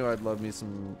 Never knew I'd love me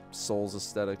some Souls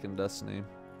aesthetic in Destiny.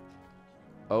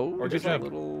 Oh, Or just there's like- a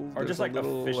little, or just there's a like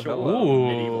little official- hello. Ooh.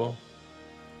 medieval.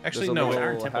 Actually, There's a no. little- little-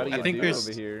 Iron Temple. how do you I think do there's-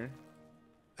 over here?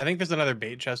 I think there's another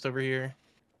bait chest over here.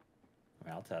 I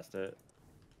mean, I'll test it.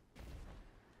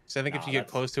 So I think if Nah, you get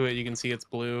that's- close to it, you can see it's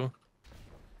blue.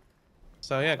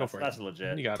 So yeah, go for That's it.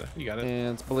 legit. You got it. You got it.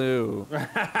 And it's blue.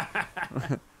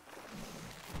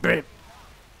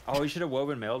 Oh, you should have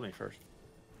woven mailed me first.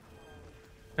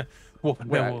 Well,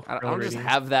 I don't just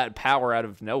have that power out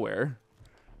of nowhere.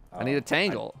 I need a Oh,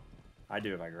 tangle. I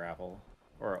do if I grapple.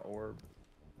 Or an orb.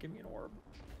 Give me an orb.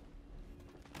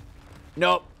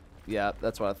 Nope. Yeah,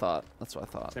 that's what I thought. That's what I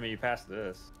thought. Timmy, you passed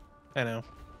this. I know.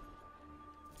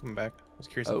 I'm back. I was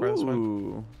curious how far this went.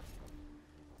 Ooh.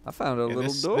 I found a little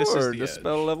this is door. the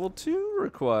Dispel edge. level 2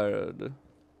 required.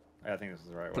 I think this is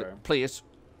the right way. Please.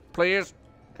 Please.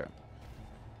 Okay.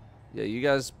 Yeah, you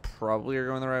guys probably are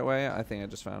going the right way. I think I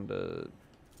just found a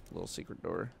little secret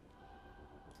door.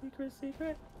 Secret,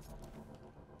 secret.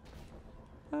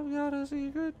 I've got a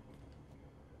secret.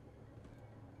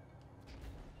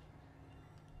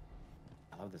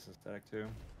 I love this this aesthetic too.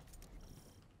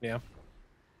 Yeah.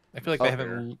 I feel like Oh, they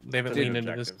haven't leaned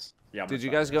into this. Yeah. I'm Did gonna you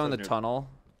stop guys here. go So in the new- tunnel?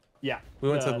 Yeah. We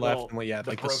went to the left little- and yeah, like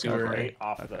the broken sewer. grate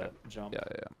off Okay. the jump. Yeah.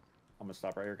 I'm gonna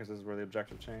stop right here because this is where the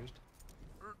objective changed.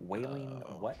 Wailing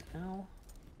what now?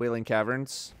 Wailing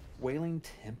Caverns. Wailing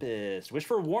Tempest. Wish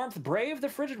for warmth, brave the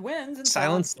frigid winds, and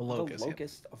Silence the locust, The yeah.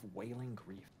 locust of wailing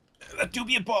grief. That do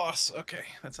be a boss. Okay,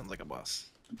 that sounds like a boss.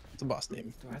 It's a boss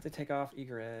name. Do I have to take off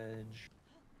Eager Edge?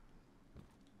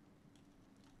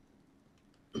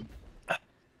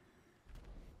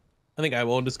 I think I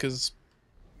will just because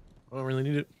I don't really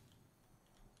need it.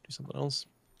 Do something else.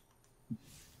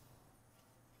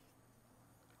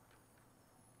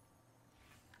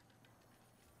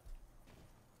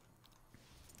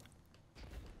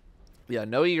 Yeah,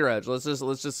 no eager edge. Let's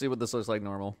just see what this looks like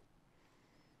normal.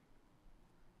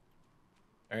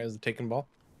 All right, is the taken ball?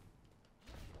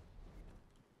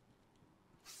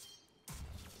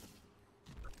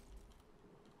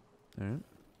 All right.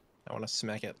 I want to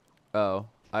smack it. Oh,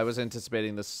 I was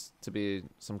anticipating this to be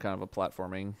some kind of a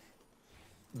platforming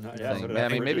No, thing. so did I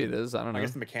mean, maybe frigid. it is. I don't know. I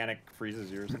guess the mechanic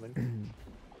freezes you or something.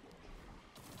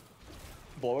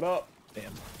 Blow it up.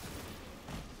 Damn.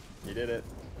 You did it.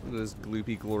 Look at this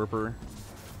gloopy glorper.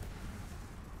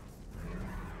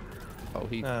 Oh,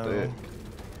 he Oh. did.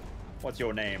 What's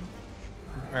your name?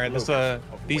 All right, this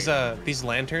Locust of these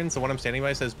lanterns. The one I'm standing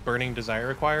by says "Burning Desire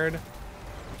Required."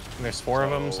 And there's 4 of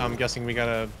them, so I'm guessing we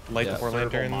gotta light Yeah, the 4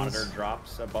 Vertical lanterns. monitor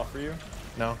drops a buff for you?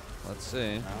 No. Let's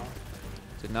see. No?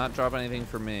 Did not drop anything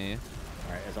for me.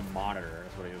 Alright, as a monitor,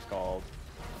 that's what he was called.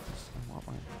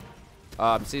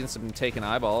 I'm seeing some taken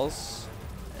eyeballs.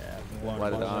 Yeah, blown Why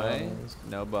did buff. I?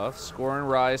 No buff. Score and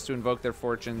rise to invoke their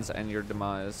fortunes and your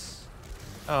demise.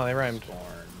 Oh, they rhymed. Scorn.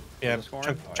 Yeah, Was it Scorn?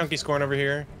 Oh, I Chunky see. Scorn over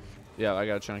here. Yeah, I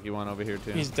got a chunky one over here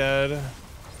too. He's dead.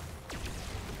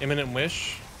 Imminent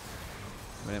Wish.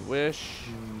 Minute wish.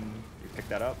 You picked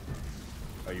that up?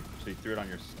 Oh, so you threw it on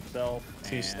yourself?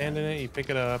 So you stand in it, you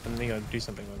pick it up, and then you gotta do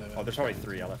something with it. Oh, there's probably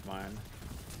 3. I left mine.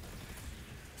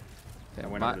 Okay, I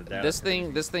went over to Datto.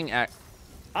 this thing act.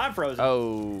 I'm frozen.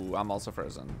 Oh, I'm also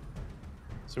frozen.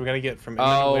 So we gotta get from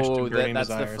Imminent Wish Oh, to Burning that's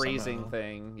the Desire freezing somehow.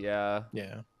 thing. Yeah.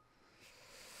 Yeah.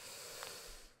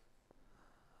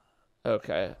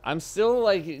 Okay. I'm still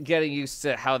like getting used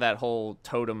to how that whole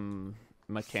totem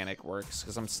mechanic works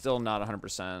because I'm still not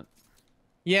 100%.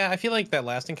 Yeah, I feel like that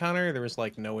last encounter, there was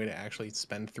like no way to actually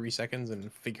spend 3 seconds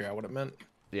and figure out what it meant.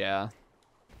 Yeah.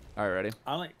 All right, ready?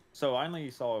 I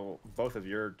only saw both of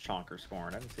your chonker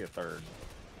scoring. I didn't see a third.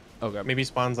 Okay. Maybe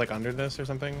spawns like under this or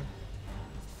something.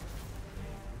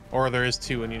 Or there is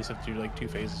 2 and you just have to do like 2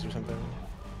 phases or something.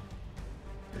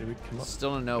 Did we come up?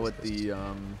 Still don't know what the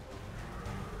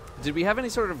Did we have any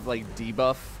sort of like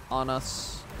debuff on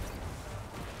us?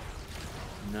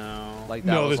 No. Like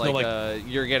that No, was there's like, no, like-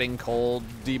 you're getting cold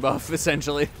debuff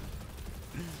essentially.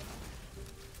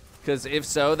 Because if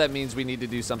so, that means we need to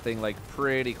do something like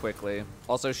pretty quickly.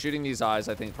 Also, shooting these eyes,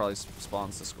 I think probably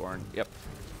spawns the scorn. Yep.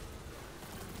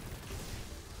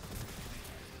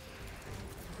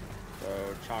 So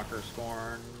chonker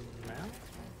scorn now.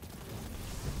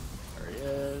 There he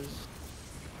is.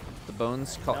 The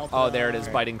bones. Oh, Melt there it is.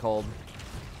 eye. Biting cold.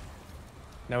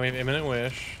 Now we have Imminent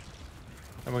Wish.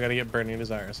 And we gotta get Burning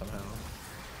Desire somehow.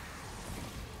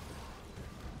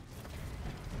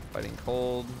 Biting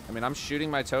cold. I mean, I'm shooting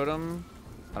my totem.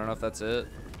 I don't know if that's it.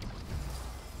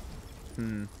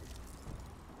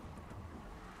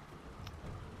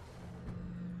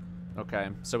 Okay,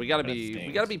 so we gotta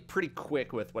be pretty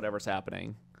quick with whatever's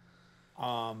happening.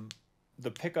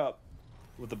 The pickup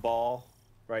with the ball,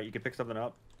 right? You can pick something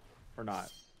up or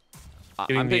not.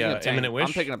 Getting I'm the, picking up Imminent Wish?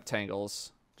 I'm picking up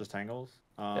tangles. Just tangles.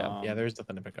 Yeah, there's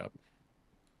nothing to pick up.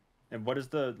 And what does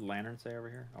the lantern say over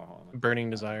here? Oh, hold on. Burning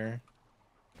Desire.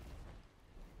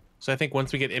 So I think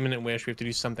once we get Imminent Wish, we have to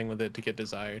do something with it to get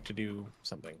Desire to do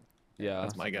something. Yeah.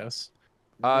 That's my guess.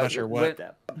 I'm not sure what.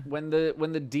 When the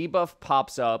debuff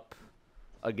pops up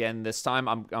again this time,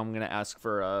 I'm gonna ask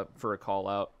for a call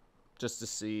out just to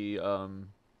see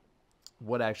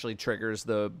what actually triggers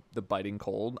the biting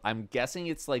cold. I'm guessing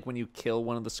it's like when you kill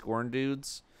one of the Scorn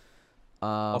dudes.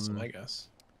 Also my guess.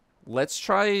 Let's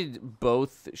try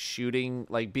both shooting,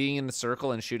 like being in the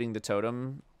circle and shooting the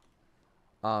totem.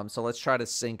 So let's try to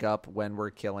sync up when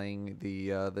we're killing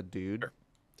the dude. Sure.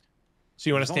 So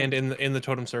you want to stand in the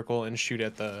totem circle and shoot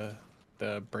at the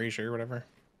brazier or whatever?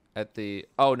 At the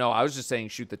no, I was just saying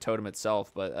shoot the totem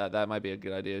itself, but that might be a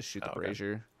good idea. To shoot the okay.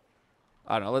 brazier.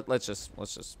 I don't know. Let's just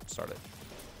start it.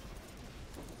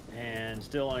 And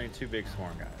still only 2 big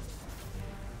swarm guys.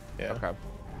 Yeah. Okay.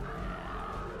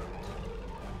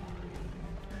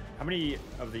 How many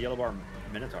of the yellow bar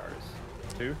minotaurs?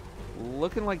 2?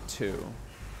 Looking like 2.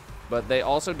 But they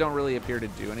also don't really appear to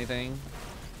do anything. It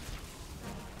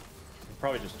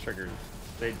probably just triggers.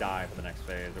 They die for the next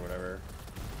phase or whatever.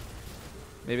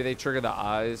 Maybe they trigger the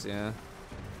eyes, yeah.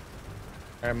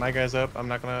 Alright, my guy's up. I'm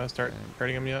not gonna start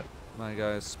hurting him yet. My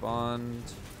guy spawned.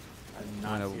 I did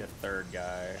not see a third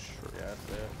guy. Sure. Yeah, that's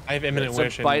it. I have imminent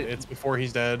wish, and it's before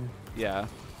he's dead. Yeah.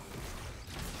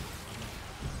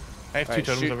 I have 2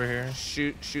 totems over here.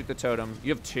 Shoot the totem.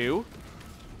 You have 2?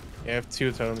 Yeah, I have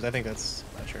 2 totems. I think that's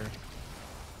not sure.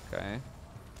 Okay.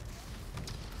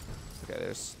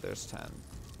 Okay, there's 10.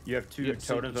 You have 2 Yeah,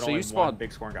 totems, but so only you spawned- one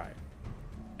big scorn guy.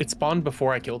 It spawned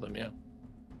before I killed him. Yeah.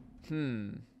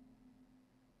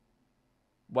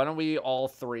 Why don't we all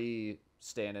 3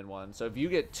 stand in one? So if you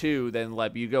get 2, then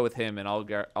Leb, you go with him, and I'll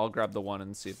grab the 1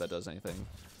 and see if that does anything.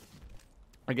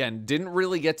 Again, didn't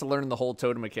really get to learn the whole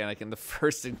totem mechanic in the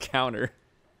first encounter.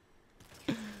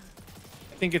 I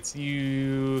think it's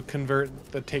you convert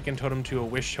the taken totem to a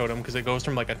wish totem because it goes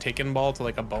from like a taken ball to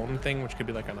like a bone thing, which could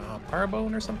be like an power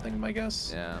bone or something, my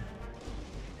guess. Yeah.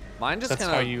 Mine just That's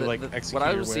kind of. how you like execute What I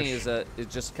your was seeing wish. is that it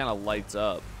just kind of lights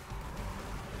up.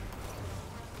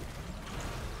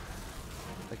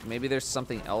 Like maybe there's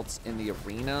something else in the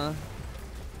arena.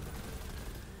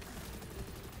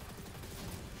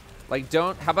 Like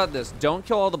how about this? Don't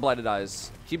kill all the blighted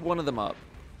eyes. Keep one of them up.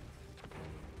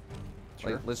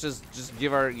 Sure. Like let's just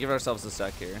give ourselves a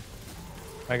sec here.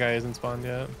 My guy isn't spawned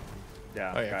yet.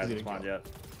 Yeah, Oh, yeah, 'cause guys he haven't didn't spawned kill. yet.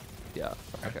 Yeah.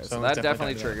 Okay. so So it's that definitely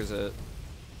definitely time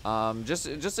triggers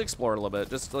it. Just explore a little bit.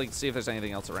 Just like see if there's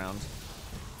anything else around.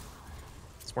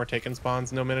 It's more taken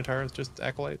spawns, no minotaurs, just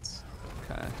acolytes.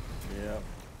 Okay. Yep.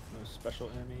 No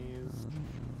special enemies.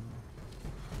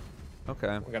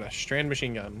 Okay. We got a strand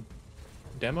machine gun.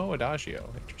 Demo Adagio.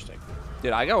 Interesting.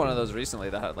 Dude, I got one of those recently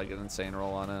that had like an insane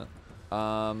roll on it.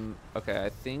 Okay, I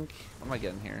think what am I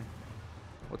getting here?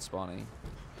 What's spawning?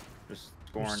 Just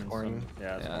scorn. And Scorn. some,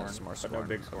 yeah, Yeah, scorn. it's more But scorn. no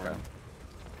big scorn. Okay.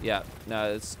 Yeah,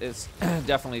 no, it's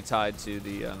definitely tied to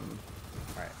the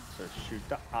Alright, so shoot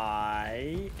the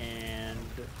eye and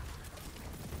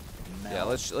yeah,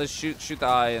 let's shoot the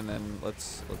eye and then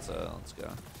let's go.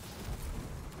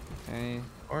 Okay.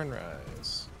 Corn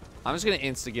rise. I'm just gonna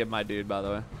insta-give my dude, by the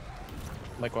way.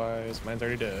 Likewise, mine's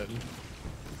already dead.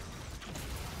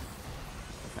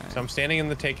 Okay. So I'm standing in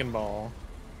the taken ball,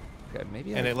 Okay,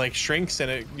 maybe and it like shrinks,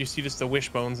 and you see just the wish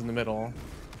bones in the middle.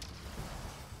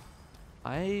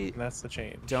 I And that's the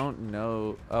change. don't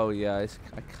know. Oh yeah,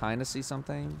 I kind of see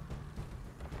something.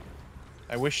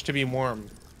 I wish to be warm.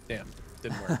 Damn,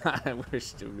 didn't work. I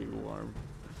wish to be warm.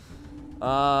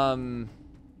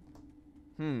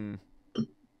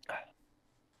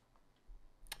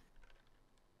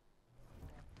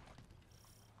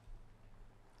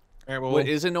 All right, well, What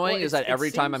is annoying is that it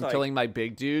every time I'm seems like- killing my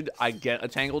big dude, I get a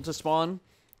tangle to spawn,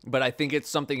 but I think it's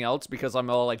something else because I'm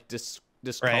all like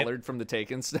discolored from the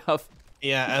taken stuff.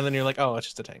 yeah, and then you're like, oh, it's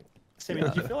just a tank. Sammy,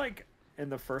 did you feel like in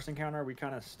the first encounter we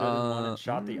kind of stood in one and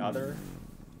shot the other?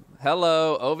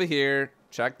 Hello, over here.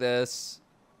 Check this.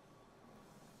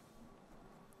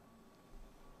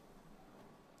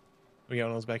 We got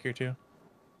one of those back here too.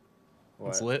 What?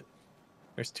 It's lit.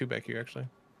 There's 2 back here actually.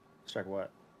 Let's check what?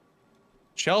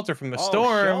 Shelter from the Oh,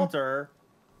 storm. shelter.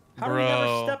 How do we never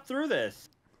Bro. step through this?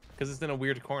 Because it's in a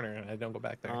weird corner, and I don't go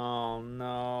back there. Oh no.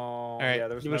 All right, Yeah,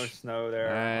 there was you no wish- snow there.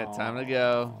 All right, time to Oh,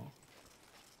 go.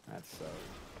 That's so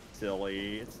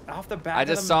silly. It's off the back. I of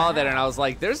the just saw that and I map. was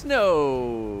like, there's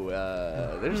no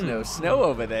snow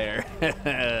over there.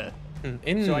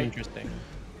 Interesting.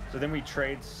 So then we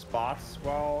trade spots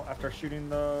while after shooting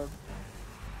the.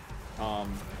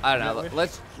 I don't know.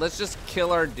 wish? Let's just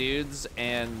kill our dudes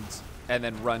and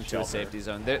then run to a Shelter. safety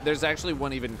zone. There's actually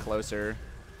one even closer.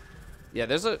 Yeah,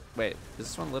 there's a wait. Is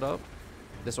this one lit up?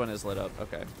 This one is lit up.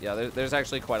 Okay. Yeah, there's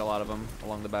actually quite a lot of them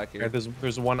along the back here. All right,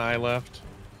 there's 1 eye left.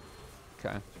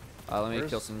 Okay. Let me Where's-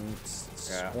 kill some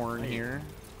Yeah, scorn I need- here.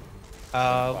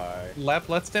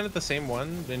 Let's stand at the same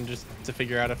one, and just to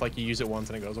figure out if like you use it once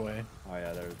and it goes away. Oh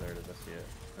yeah, there it is. I see it.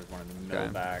 There's one in the middle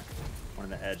Okay. back, one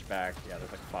in the edge back. Yeah,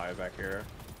 there's like 5 back here.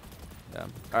 Yeah.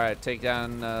 All right, take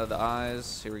down the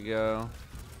eyes. Here we go.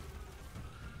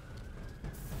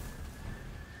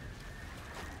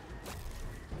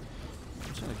 I'm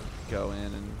just gonna go in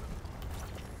and.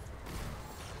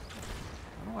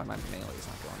 I don't know why my melee's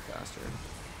not going faster.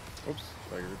 Oops.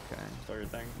 Sorry, Okay. start your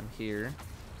thing. I'm here.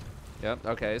 Yep.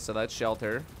 Okay, so that's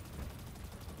shelter.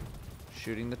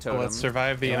 Shooting the So totem. let's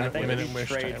survive the I think imminent we wish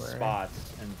trade timer.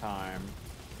 spots in time.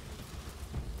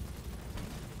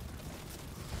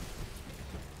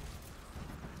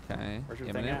 Okay. Where's your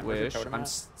thing Imminent at? Where's your wish. totem I'm at?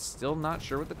 still not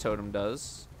sure what the totem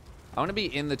does. I want to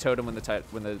be in the totem when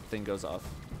the thing goes off.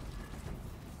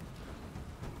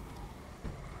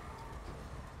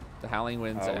 The Howling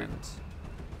Winds end.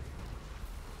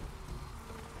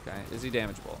 Okay, is he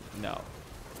damageable? No.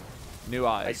 New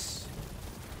eyes.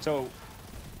 So,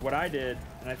 what I did,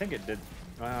 and I think it did.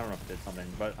 I don't know if it did something,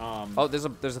 but Oh, there's a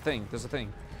thing. There's a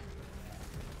thing.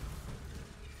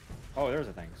 Oh, there's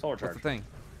a thing. Solar charge. What's the thing?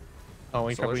 Oh,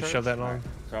 we can probably shove that on.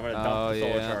 So I'm gonna dump the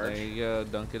solar charge. There you go.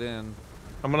 Dunk it in.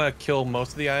 I'm gonna kill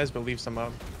most of the eyes, but leave some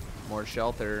up. More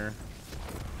shelter.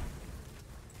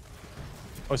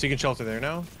 Oh, so you can shelter there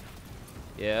now?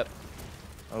 Yep.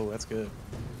 Oh, that's good.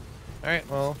 All right,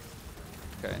 well,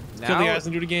 Okay. let's kill the eyes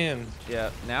and do it again.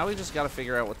 Yeah. Now we just got to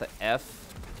figure out what the F.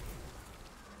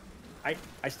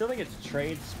 I still think it's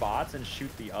trade spots and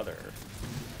shoot the other.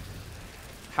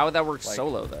 How would that work Like-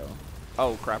 solo though?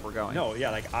 Oh crap, we're going. No, yeah,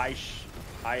 like I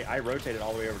rotated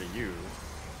all the way over to you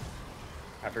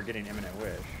after getting Imminent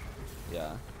Wish.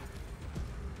 Yeah. I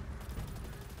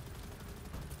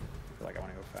feel like I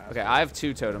want to go fast. Okay, I have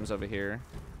 2 totems over here.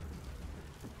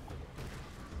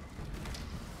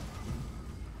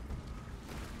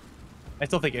 I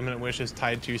still think Imminent Wish is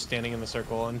tied to standing in the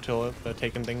circle until the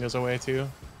taken thing goes away too.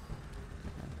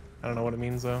 I don't know what it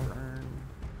means though. Burn.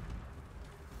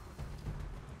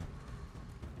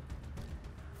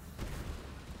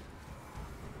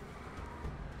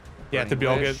 Yeah, to be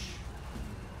all good.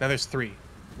 Now there's 3.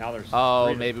 Now there's. Oh,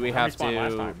 3. maybe we How many have spawned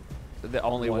last to. time? The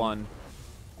only one.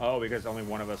 Oh, because only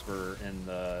one of us were in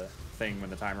the thing when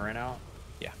the timer ran out.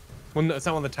 Yeah. Well, no, it's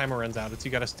not when the timer runs out. It's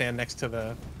you got to stand next to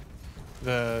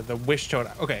the wish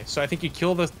totem. Okay, so I think you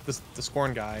kill the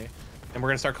Scorn guy, and we're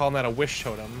gonna start calling that a wish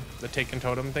totem, the taken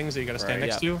totem things that you got to stand Right,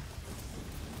 next to.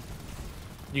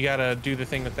 You gotta do the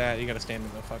thing with that. You gotta stand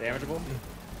in the fuck. Damageable?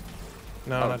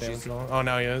 No, Oh, not jeez. damageable. Oh,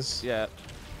 now he is. Yeah.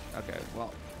 Okay.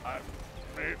 Well,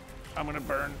 I'm gonna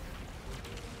burn.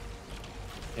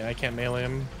 Yeah, I can't melee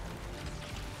him.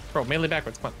 Bro, melee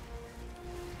backwards. Come on.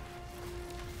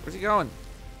 Where's he going?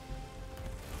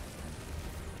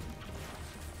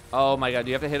 Oh my god, do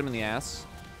you have to hit him in the ass?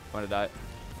 I want to die.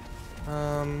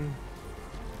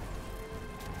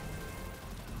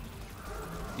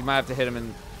 You might have to hit him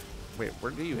in. Wait,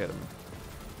 where do you hit him?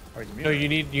 Oh, he's No,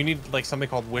 immune. you need like something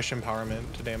called wish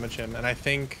empowerment to damage him, and I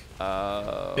think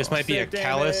Oh. this might be a Sick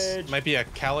callus. damage. Might be a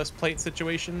callus plate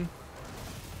situation.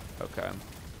 Okay.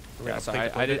 We're Yeah, gonna so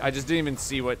plate the I plate. just didn't even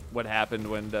see what happened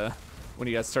when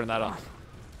you guys turned that on.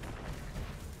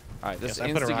 All right, this Yes,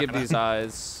 I put a insta give rocket these on.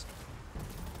 eyes.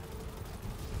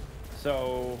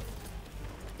 So,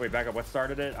 wait, back up. What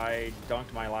started it? I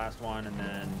dunked my last one, and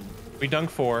then We dunk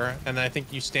 4, and then I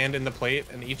think you stand in the plate,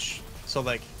 and each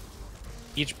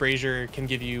brazier can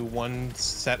give you 1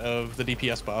 set of the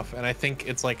DPS buff, and I think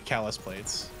it's like callus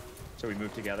plates. so we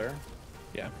moved together.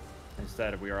 Yeah,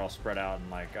 Instead, we were all spread out and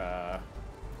like. yeah.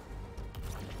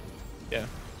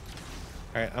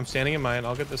 All right, I'm standing in mine.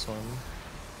 I'll get this one.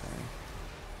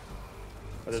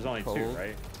 But there's only 2, Cold.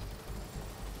 right?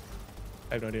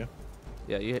 I have no idea.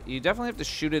 Yeah, you definitely have to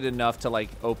shoot it enough to like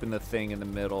open the thing in the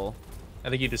middle. I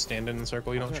think you just stand in the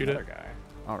circle. You don't There's shoot it. another guy.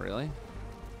 Oh really?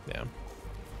 Yeah.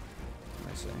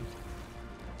 I see.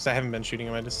 Because I haven't been shooting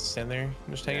him. I just stand there and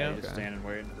just hang Yeah, out. you just stand and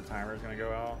wait until the timer is gonna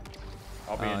go out.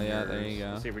 I'll be Oh, in yeah, there yours. you go.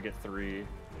 Let's see if we get 3. Okay.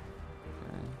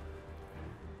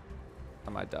 I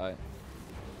might die.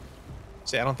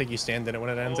 See, I don't think you stand in it when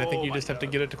it ends. I think Oh you my just have to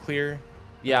God. get it to clear.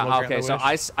 Yeah. We'll grant Okay. the So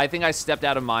wish. I think I stepped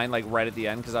out of mine like right at the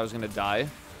end because I was gonna die,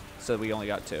 so we only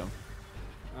got 2.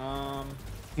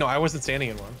 No, I wasn't standing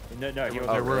in one. No, he wasn't.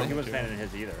 Oh, really? He wasn't standing in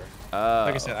his either.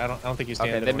 Like I said, I don't think you stand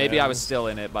Okay, in it then when maybe it I was ends. still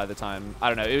in it by the time. I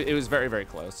don't know. It was very, very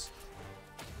close.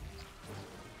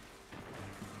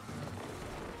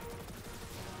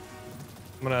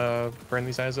 I'm gonna burn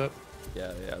these eyes up.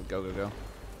 Yeah. Go, go, go.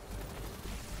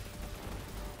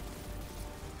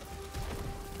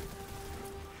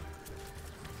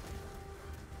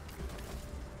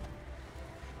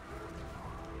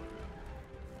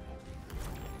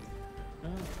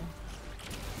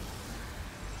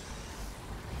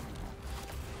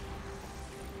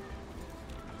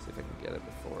 See if I can get it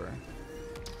before.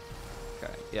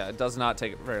 Okay. Yeah, it does not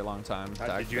take a very long time. to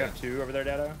Did you have activate. 2 over there,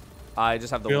 Datto? I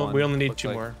just have the We, one. we only need looks 2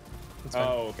 like. more. That's fine.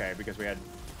 Oh, okay, because we had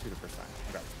 2 the first time.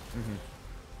 Okay. Mhm.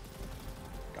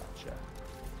 Gotcha.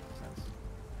 Makes sense.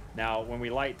 Now, when we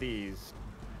light these,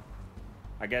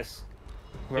 I guess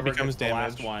whoever becomes gets the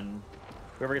last damage. one,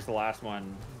 whoever gets the last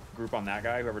one, group on that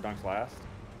guy. Whoever dunks last.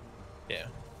 Yeah.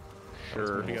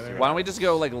 Sure. move together. Why don't we just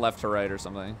go like left to right or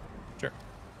something? Sure.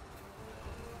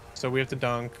 So we have to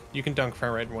dunk. You can dunk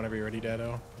far right whenever you're ready,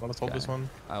 Datto. Let's hold Okay. this one.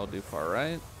 I will do far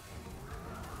right.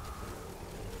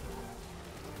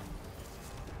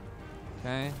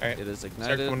 Okay. All right. It is Start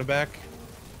ignited. coming to back.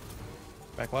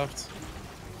 Back left.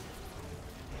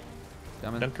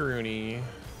 Coming. Dunkaroonie.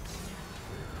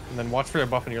 And then watch for their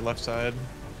buff on your left side.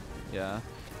 Yeah.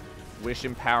 Wish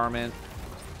empowerment.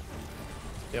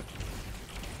 Yep.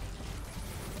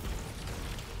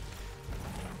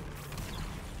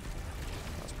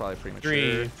 That's probably premature.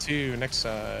 3, 2, next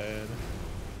side.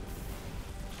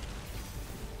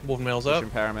 Wolf mails Wish up.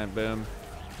 empowerment. Boom.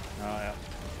 Oh yeah.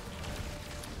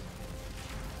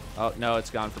 Oh no, it's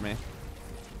gone for me.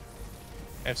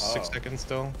 I have 6 Oh. seconds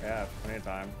still. Yeah, plenty of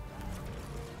time.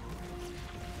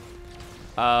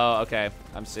 Oh, okay.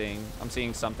 I'm seeing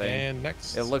something. And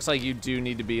next. It looks like you do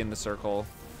need to be in the circle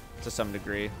to some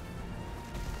degree.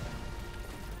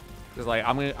 Cause like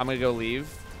I'm gonna go leave.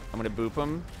 I'm gonna boop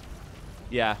him.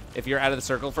 Yeah, if you're out of the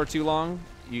circle for too long,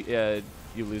 you lose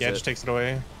Yeah, it. it just takes it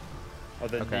away. Oh,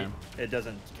 then Okay. it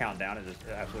doesn't count down. It just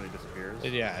absolutely disappears.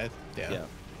 Yeah.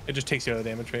 It just takes you out of the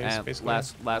damage phase, And basically.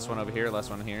 last one over here. Last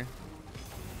one here.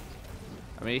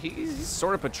 I mean, he's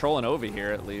sort of patrolling over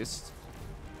here at least.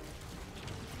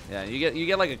 Yeah, you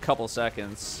get like a couple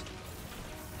seconds.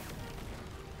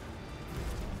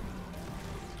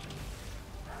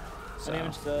 So,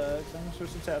 Damage sucks. I'm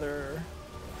supposed to tether.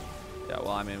 yeah,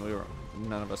 well, I mean,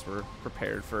 none of us were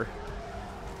prepared for.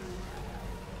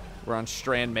 We're on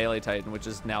Strand Melee Titan, which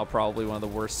is now probably one of the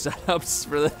worst setups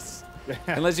for this.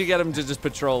 Unless you get him to just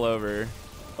patrol over.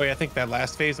 Oh yeah, I think that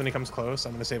last phase when he comes close,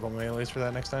 I'm gonna save all my melees for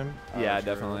that next time. Yeah, true.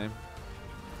 definitely.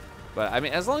 But I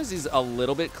mean, as long as he's a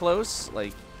little bit close,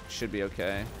 like, should be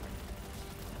okay.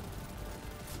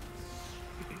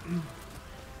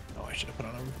 Oh, I should have put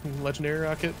on a legendary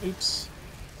rocket. Oops.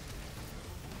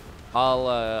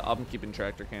 I'm keeping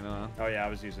tractor cannon on. Oh yeah, I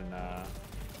was using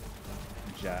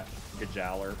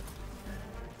Gajowler.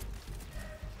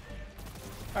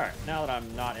 All right, now that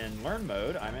I'm not in learn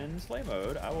mode, I'm in slay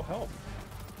mode. I will help.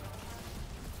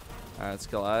 All right, let's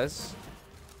kill eyes.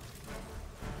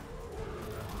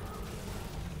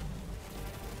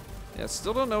 Yeah,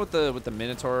 still don't know what the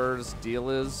Minotaur's deal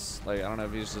is. Like, I don't know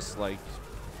if he's just like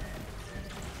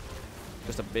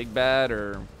just a big bad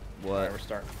or what. All right, we're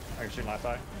starting. Are you shooting last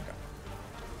eye? Okay.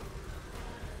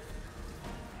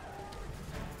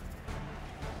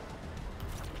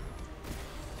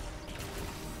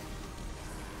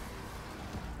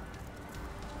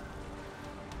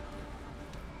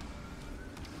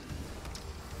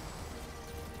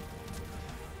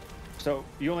 So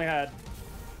you only had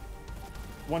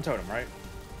one totem, right?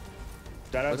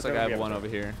 Datto Looks the like totem, I we have a one totem.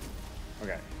 over here.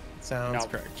 Okay. Sounds Now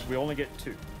correct. we only get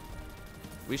 2.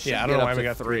 We should Yeah, I get don't know up why we to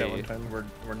got 3 that one time.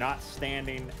 We're not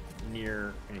standing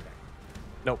near anything.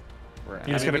 Nope. We're You just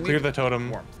I mean, gotta we clear need- the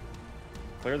totem. warm.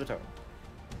 Clear the totem.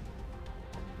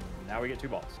 Now we get 2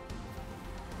 balls.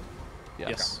 Yeah.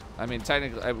 Yes. I mean,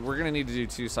 technically, we're gonna need to do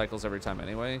 2 cycles every time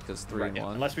anyway, because 3 and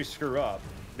 1. Unless we screw up.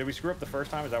 Did we screw up the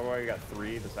first time? Is that why we got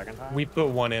 3 the second time? We put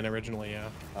 1 in originally, yeah.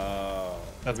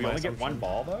 That's we my only get 1 assumption.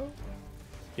 ball though.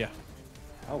 Yeah.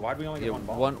 Oh, why'd we only get Yeah, 1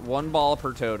 ball? one ball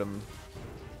per totem.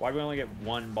 Why'd we only get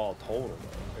 1 ball total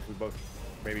though? If we both,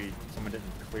 maybe someone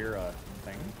didn't clear a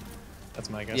thing. That's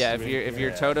my guess. Yeah, to if be.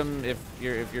 your Yeah. totem if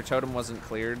your totem wasn't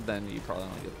cleared, then you probably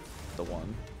only get the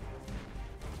 1.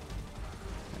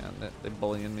 Man, they're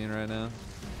bullying me right now.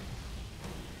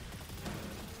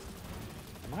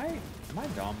 Am I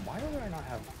dumb? Why do I not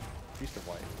have Feast of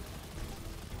Light?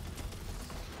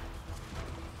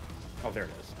 Oh, there it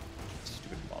is.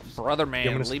 Stupid buffs. Brother You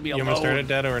man, want leave me to alone. start at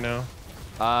Datto or no?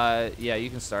 Yeah, you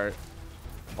can start.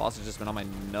 Boss has just been on my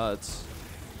nuts.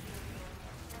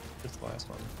 It's the last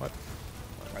one. What?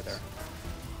 Right there.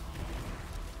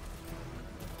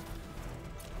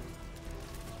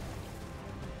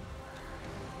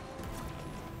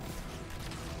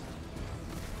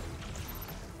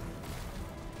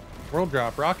 World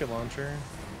drop rocket launcher.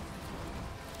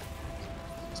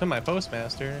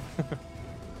 Semi-postmaster.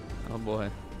 Oh boy.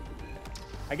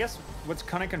 I guess what's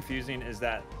kind of confusing is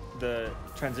that the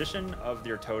transition of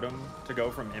your totem to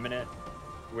go from imminent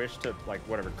wish to like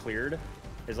whatever cleared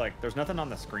is like there's nothing on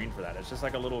the screen for that. It's just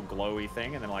like a little glowy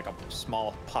thing and then like a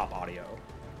small pop audio.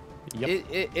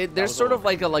 Yep. There's was a sort of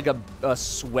little like a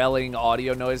swelling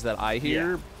audio noise that I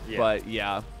hear, Yeah. but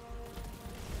yeah.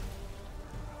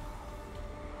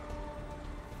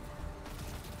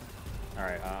 All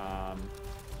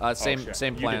right. Same shit.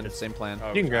 same You did plan, this. same plan. Oh,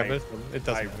 You can grab I- it. It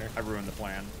doesn't matter. I ruined the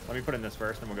plan. Let me put in this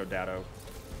first, then we'll go Datto.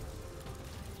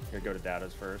 Here, go to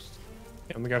Datto's first.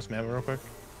 Yeah, let me grab some ammo real quick.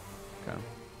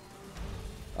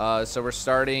 Okay. So we're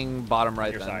starting bottom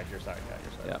right Your then. side, your side, yeah,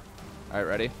 your side. Yeah. All right,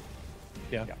 ready?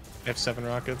 Yeah. Yeah. I have 7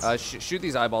 rockets. Shoot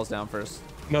these eyeballs down first.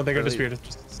 no, they're gonna really- disappear.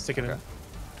 Just stick it Okay. in.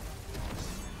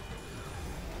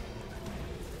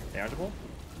 Damageable?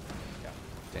 Yeah.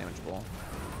 Damageable.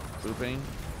 Booping.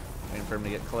 Waiting for him to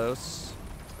get close.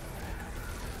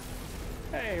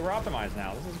 Hey, we're optimized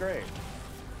now. This is great.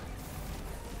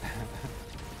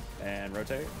 And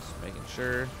rotate. Just making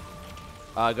sure.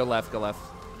 Go left, go left.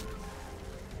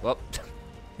 Whoop.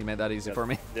 He made that easy for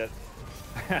me. Yeah.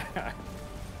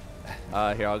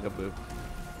 Here, I'll go boop.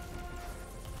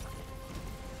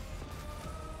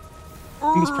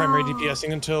 I'm just primary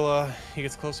DPSing until he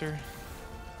gets closer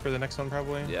for the next one,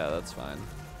 probably. Yeah, that's fine.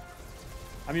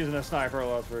 I'm using a sniper.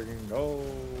 Let's freaking go.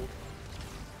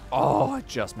 Oh, I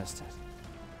just missed it.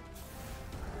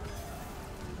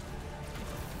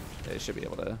 They should be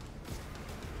able to.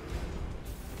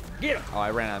 Get him. Oh, I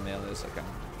ran out of melee a second.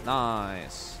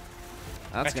 Nice.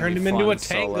 That's I turned him into a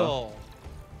tangle.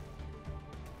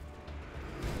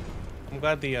 I'm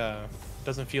glad the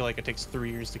doesn't feel like it takes 3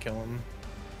 years to kill him.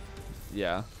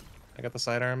 Yeah. I got the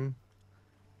sidearm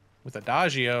with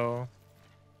Adagio.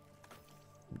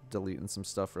 Deleting some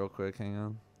stuff real quick.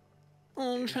 Hang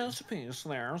on. Chest piece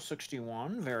there,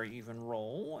 61. Very even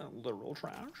roll. Literal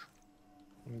trash.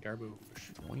 Garbage.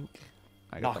 Wink.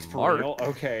 I got Knox the for mark. real.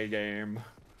 Okay, game.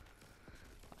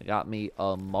 I got me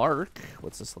a mark.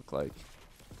 What's this look like?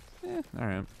 All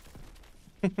right.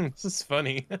 This is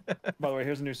funny. By the way,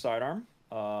 here's a new sidearm.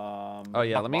 Oh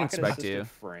yeah, let me inspect rocket-assisted you.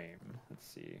 Frame. Let's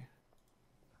see.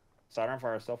 Sidearm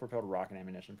fires self-propelled rocket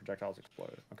ammunition. Projectiles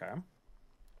explode. Okay.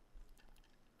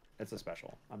 It's a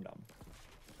special. I'm dumb.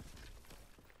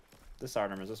 This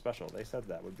sidearm is a special. They said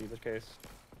that would be the case.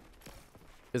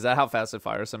 Is that how fast it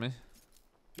fires, Semi?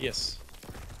 Yes.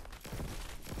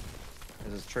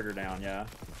 This is trigger down, yeah.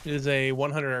 It is a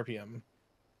 100 RPM.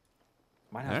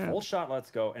 Mine has Alright. full shot, let's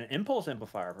go. An impulse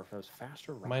amplifier prefers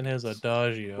faster rockets. Mine has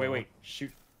Adagio. Wait, shoot.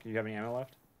 Do you have any ammo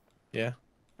left? Yeah.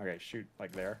 Okay, shoot,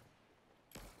 like there.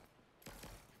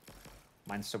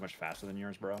 Mine's so much faster than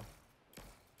yours, bro.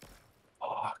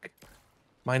 Fuck.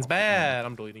 Mine's bad.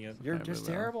 I'm deleting it. You're Alright, just move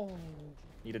on. terrible.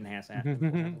 Need enhanced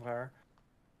impulse amplifier.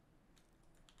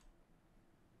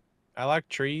 I like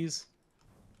trees.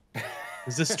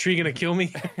 Is this tree gonna kill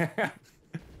me? I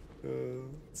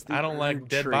don't like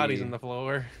dead bodies on the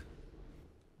floor.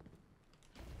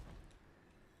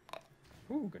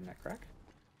 Ooh, good neck crack.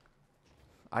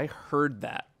 I heard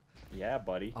that. Yeah,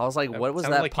 buddy. I was like, what was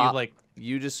Sounded that like pop? you, like,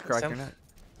 You just cracked your sound- neck.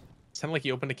 Sounded like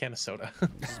you opened a can of soda.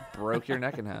 Just broke your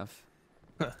neck in half.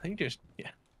 You just, yeah.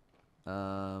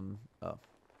 Oh. To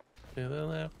the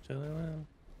left, to the left.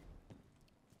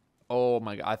 Oh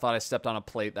my god, I thought I stepped on a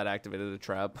plate that activated a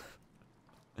trap.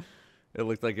 It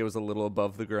looked like it was a little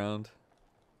above the ground.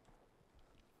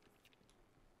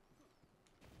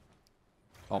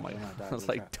 Oh my will god. not die I to was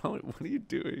the like, trap. don't, what are you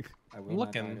doing? I will I'm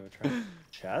not die looking. to a trap.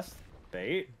 Chest?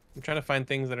 Bait? I'm trying to find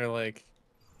things that are like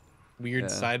weird Yeah.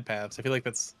 side paths. I feel like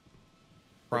that's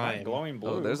They're not prime. glowing blue.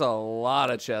 Oh, there's a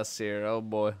lot of chests here. Oh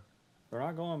boy. They're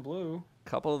not glowing blue.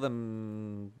 Couple of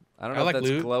them, I don't I know like if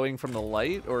that's loot. glowing from the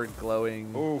light or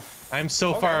glowing. Oof. I'm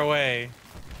so Okay. far away.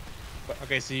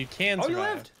 Okay, so you can Oh, survive.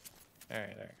 you lived. All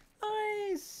right, all right.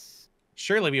 Nice.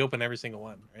 Surely we open every single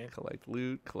one, right? Collect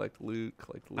loot, collect loot,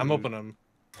 collect loot. I'm opening them.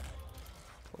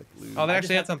 Collect loot. Oh, they I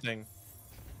actually just had something.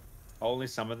 Only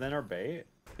some of them are bait.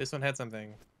 This one had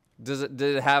something. Did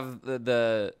it have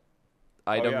the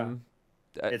item?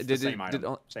 It's the same item.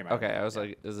 o- Same item, okay, I was yeah.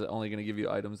 like, is it only gonna give you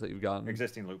items that you've gotten?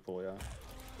 Existing loot pool, yeah.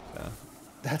 Yeah.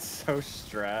 That's so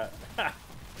strat. Oh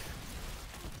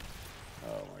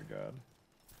my god.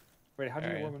 Wait, how'd you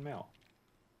get Alright. woman mail?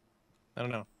 I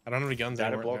don't know. I don't have any guns Did it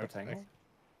anymore. blow though. up a tangle?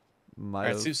 Might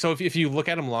Alright, have- so if you look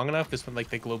at them long enough, this one like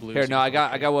they glow blue. Here, so no, you I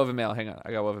can look got at woven mail. Hang on,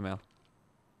 I got woven mail.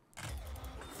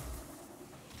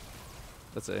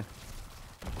 Let's see. it.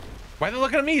 Why are they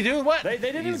looking at me, dude? What? They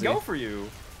didn't even Easy. go for you.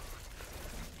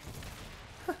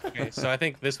 Okay, so I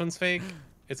think this one's fake.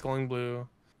 It's glowing blue.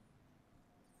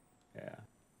 Yeah,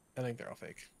 I think they're all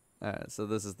fake. All right, so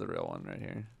this is the real one right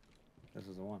here. this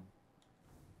is the one.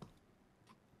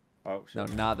 Oh, No,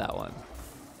 shit. not that one.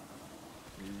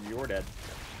 You're dead.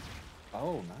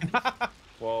 Oh, nice.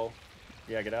 Well,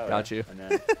 yeah, get out of Got there. you. And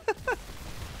then...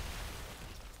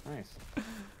 Nice.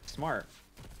 Smart.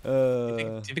 Do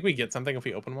you think we get something if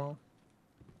we open them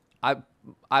all?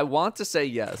 I want to say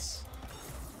yes.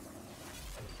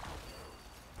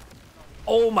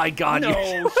 Oh my god! No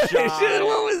you shot.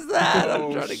 What was that? I'm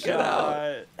Oh, trying to get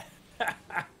out.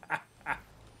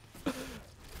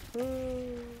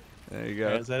 There you go.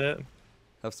 Alright, is that it?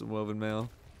 Have some woven mail.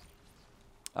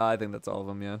 I think that's all of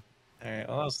them. Yeah. All right.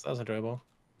 Well, that was enjoyable.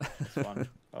 It's fun.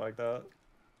 I like that.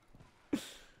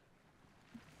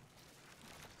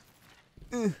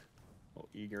 Little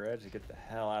eager edge to get the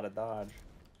hell out of Dodge.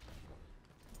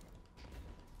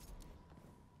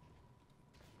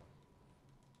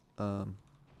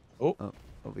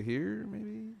 Over here,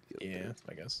 maybe? Yeah,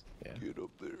 I guess. Yeah. Get up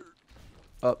there.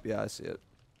 Oh, yeah, I see it.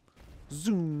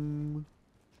 Zoom.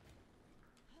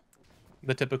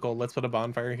 The typical, let's put a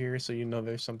bonfire here so you know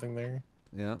there's something there.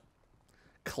 Yeah.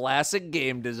 Classic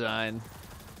game design.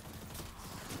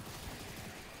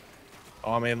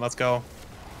 Oh, man, let's go.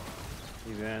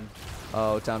 He's in.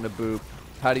 Oh, time to boop.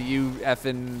 How do you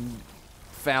effing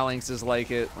phalanxes like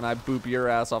it when I boop your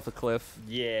ass off the cliff?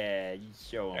 Yeah, you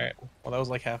show him. All right. Well, that was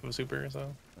like half of a super,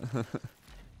 so.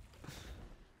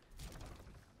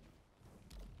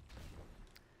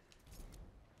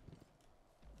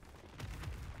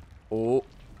 Oh.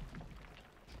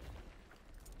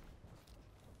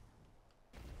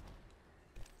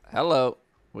 Hello.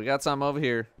 We got some over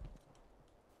here.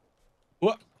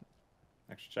 What?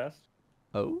 Extra chest.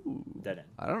 Oh. Dead end.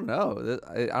 I don't know.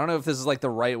 I don't know if this is like the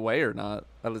right way or not.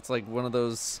 It's like one of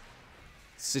those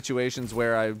situations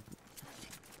where I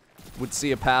would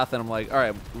see a path and I'm like, all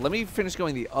right, let me finish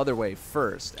going the other way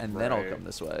first and then I'll come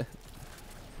this way.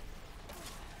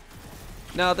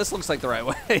 No, this looks like the right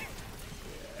way.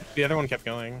 The other one kept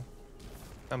going.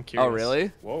 I'm curious. Oh,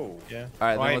 really? Whoa. Yeah. All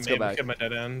right, Well, then let's go back. Skip my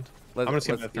dead end. Let's- I'm just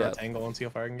gonna let's- throw yeah. a tangle and see how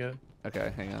far I can get.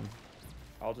 Okay, hang on.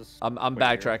 I'll just. I'm wait here.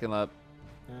 backtracking up.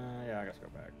 Yeah, I guess go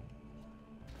back.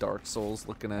 Dark Souls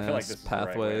looking I feel like ass this is the right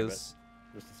way, pathways.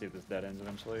 Just to see if this dead ends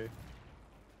eventually.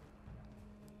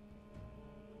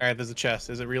 All right, there's a chest.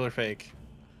 Is it real or fake?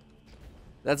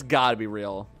 That's gotta be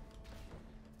real.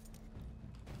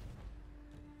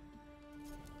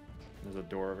 There's a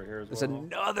door over here as There's well.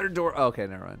 another door. Oh, okay,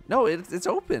 never mind. No, it's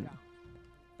open.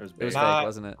 There's It was big. fake,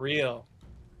 wasn't it? Real.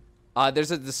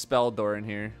 There's a dispel door in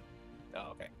here. Oh,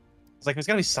 okay. It's like there's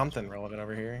gotta be something relevant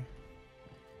over here.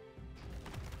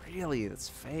 Really? That's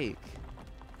fake.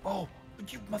 Oh,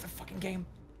 you motherfucking game.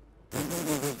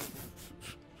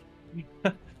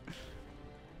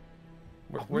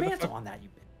 Where the Mantle fuck? on that, you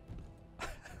bitch.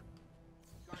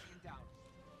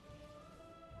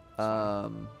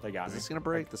 They got Is me. this gonna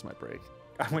break? This might break.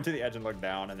 I went to the edge and looked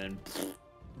down, and then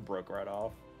broke right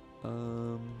off.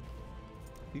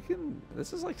 You can.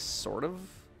 This is like sort of.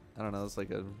 I don't know. It's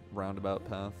like a roundabout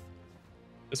path.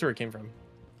 This is where it came from.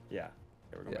 Yeah.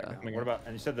 Okay, we're going Yeah. back down. What about?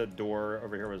 And you said the door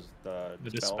over here was the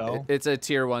dispel? It's a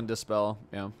tier 1 dispel.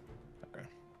 Yeah. Okay.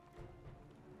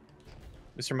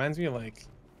 This reminds me of like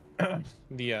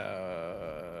the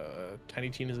Tiny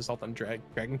Tina's Assault on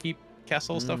Dragon Keep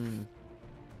castle stuff.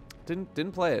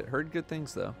 Didn't play it. Heard good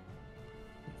things though.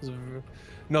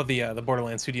 No, the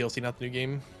Borderlands 2 DLC, not the new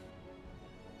game.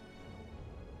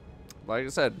 Like I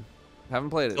said, haven't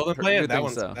played it. Still didn't Heard play it. good That things,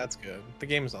 one's though. that's good. The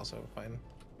game is also fine.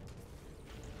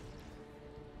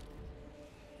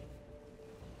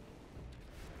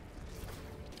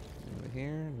 Over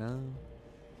here, no.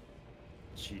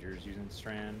 cheaters using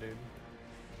Strand, dude.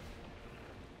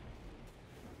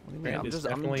 What do you mean? Strand I'm is just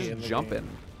definitely in the jumping. game.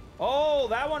 Oh,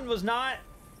 that one was not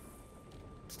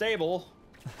stable.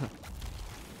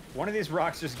 One of these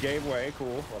rocks just gave way.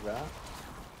 Cool, love that.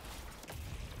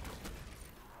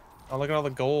 Oh, look at all the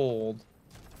gold.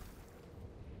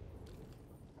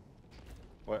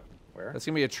 What? Where? That's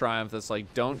gonna be a triumph. That's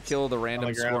like, don't kill the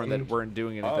random scorn that ground. weren't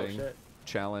doing Oh anything. shit.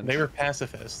 Challenge. They were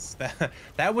pacifists.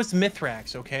 That was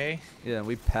Mithrax, okay? Yeah,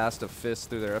 we passed a fist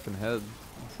through their effing head.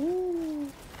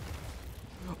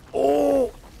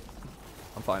 Oh!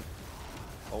 I'm fine.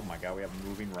 Oh my god, we have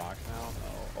moving rocks now.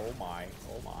 Oh my.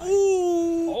 Oh my.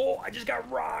 Ooh! Oh, I just got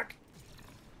rock.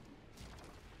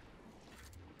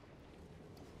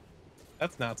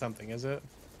 That's not something, is it?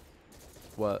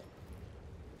 What?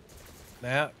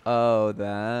 That. Oh,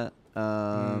 that.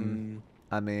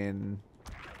 I mean,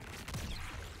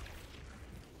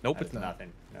 Nope, That's it's not.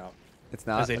 nothing. No. it's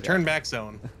not. There's a Okay. turn back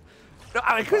zone. No,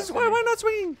 I couldn't. Why am I not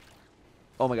swinging?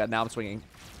 Oh my god! Now I'm swinging.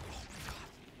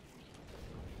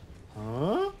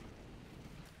 Huh?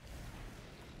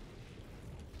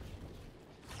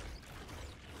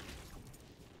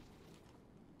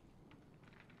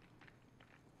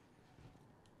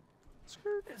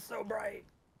 It's so bright.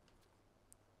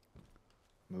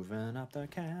 Moving up the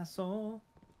castle.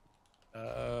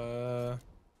 Uh,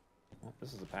 Well,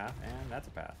 this is a path, and that's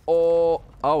a path. Oh,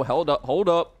 hold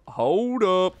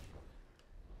up.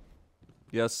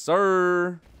 Yes,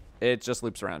 sir. It just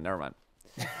loops around. Never mind.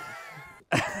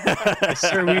 yes,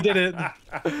 sir, we did it.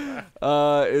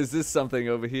 Is this something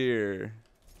over here?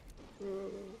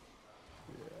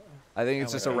 I think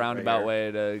it's Yeah, just a like right roundabout here.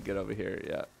 way to get over here.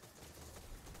 Yeah.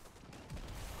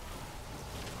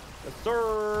 Yes,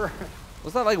 sir.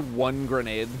 Was that like one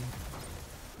grenade?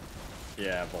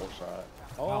 Yeah, bolt shot.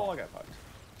 Oh, Wow. I got fucked.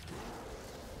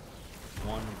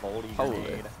 One volty Holy.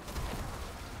 grenade.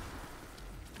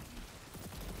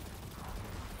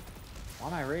 Why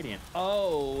am I radiant?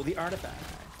 Oh, the artifact.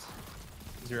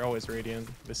 'Cause you're always radiant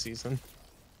this season.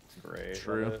 It's great.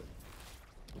 True. Love it.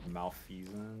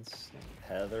 Malfeasance.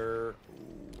 Heather.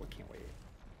 Ooh, I can't wait.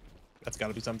 That's got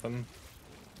to be something.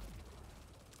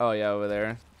 Oh yeah, over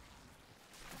there.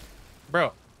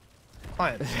 Bro.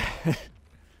 Client.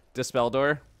 Dispel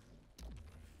door.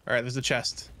 All right, there's a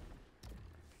chest.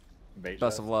 Bait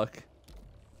Best chest. of luck.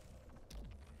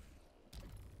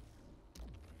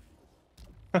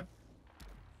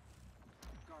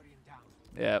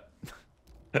 Yep.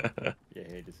 Yeah,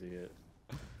 hate to see it.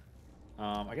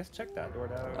 I guess check that door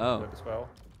down. Oh. As well.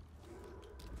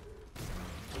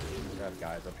 We have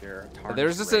guys up here.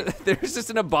 There's Tarnished there's just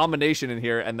an abomination in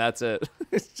here, and that's it.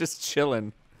 It's just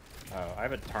chilling. Oh, I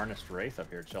have a tarnished wraith up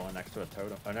here chilling next to a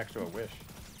totem, next to a wish.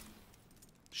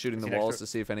 Shooting Is the he next walls to- to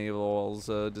see if any of the walls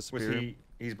Was disappear.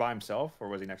 he's by himself or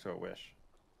was he next to a wish?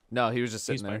 No, he was just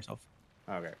He's sitting by there. himself.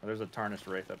 Okay, well, there's a tarnished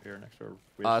wraith up here next to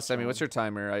a wish. Sammy, what's your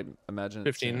timer? I imagine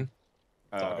it's 15.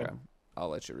 Oh, Okay, I'll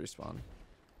let you respawn.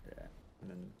 yeah. And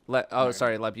then Oh, Okay.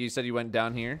 sorry, Lep. You said you went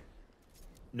down here.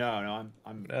 no,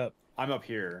 I'm up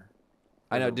here.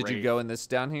 I know. There's a Did you wraith. go in this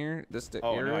down here?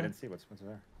 Oh area? no, I didn't see what's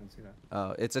there. I didn't see that.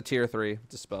 Oh, it's a tier 3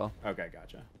 dispel. Okay,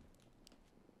 gotcha.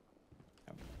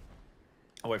 Yep.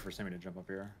 I'll wait for Sammy to jump up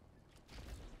here.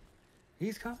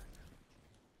 He's coming.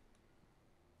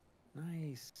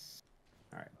 Nice.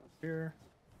 All right, up here.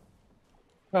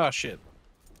 Oh, shit.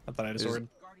 I thought I had a There's- sword.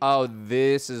 Oh,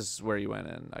 this is where you went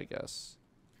in, I guess.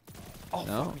 Oh,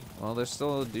 No? fuck me. Well, there's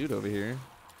still a dude over here.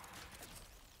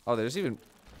 Oh, there's a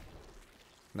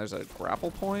grapple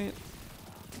point?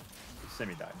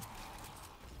 Sammy died.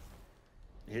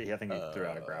 I think he threw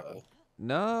out a grapple.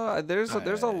 No, there's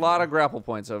a lot of grapple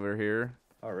points over here.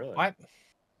 Oh, really? What?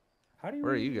 How do you?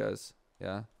 Where are you guys?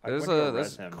 Yeah. I There's went to go there's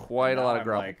res him, quite and a now lot of I'm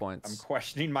grapple like- points. I'm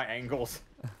questioning my angles.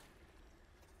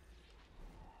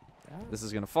 This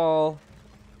is gonna fall.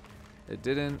 It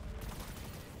didn't.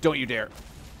 Don't you dare.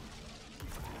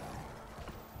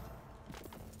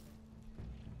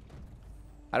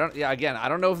 I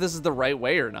don't know if this is the right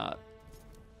way or not.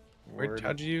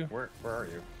 How'd you? Where are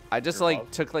you? I just You're like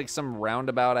above? took like some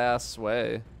roundabout ass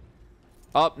way.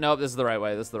 Oh, no, this is the right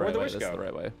way. This is the Where'd right the way. wish This is go? the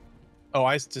right way. Oh,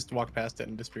 I just walked past it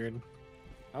and disappeared.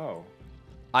 Oh,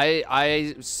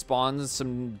 I spawned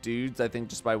some dudes, I think,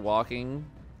 just by walking.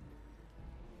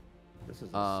 this is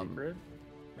a secret.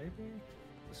 Maybe. The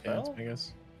Yeah, spell? I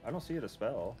guess. I don't see the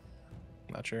spell.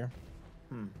 Not sure.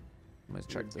 Hmm. Let me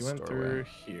check You this went doorway. through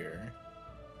here.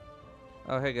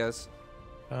 Oh, hey guys.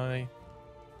 Bye.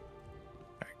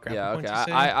 Alright, Yeah, grapple okay. points,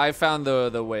 you say? I found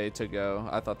the way to go.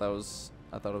 I thought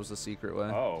it was a secret way.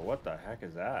 Oh, what the heck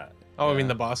is that? Oh, I yeah. mean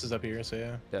the boss is up here, so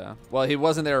yeah. Yeah. Well, he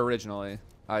wasn't there originally.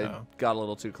 I Oh. got a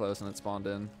little too close and it spawned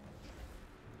in.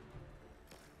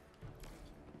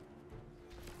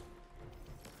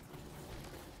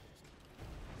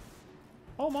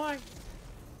 Oh my!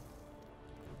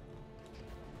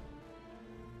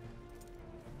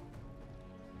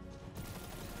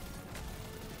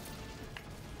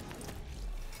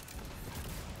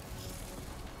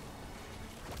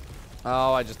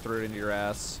 Oh, I just threw it into your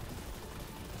ass.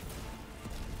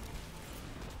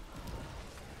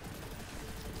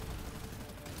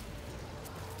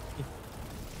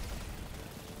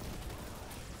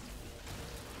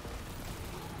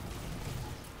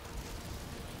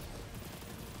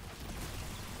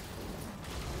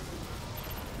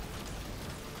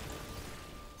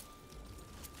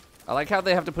 I like how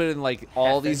they have to put in like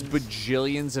all these Heavens.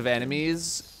 bajillions of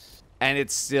enemies, and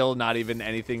it's still not even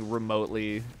anything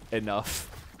remotely enough.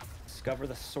 Discover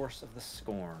the source of the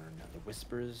scorn. The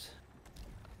whispers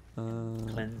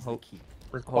cleanse the Hold- keep.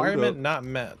 Requirement up. not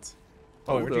met.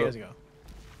 Oh, Hold where'd you up. guys go?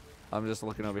 I'm just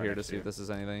looking over Right here to next see to if you. this is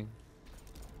anything.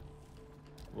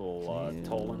 Little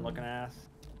Tolan looking ass.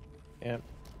 Yep.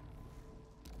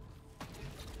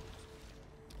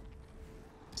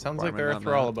 Sounds like there are Requirement not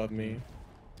thrall met. above me.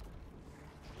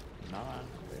 Not on.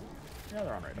 Yeah,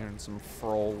 they're on right now. Hearing some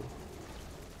froll.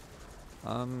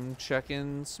 I'm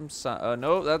checking some.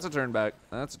 No, that's a turn back.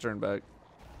 That's a turn back.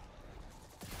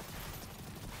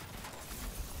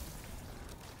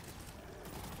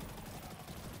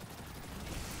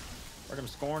 Where'd them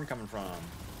scorn coming from?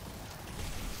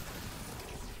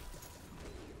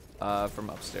 From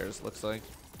upstairs, looks like.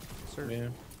 Sir. Yeah.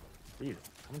 Jeez,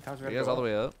 how many times we Are gotta you guys go all the up?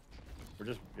 way up? We're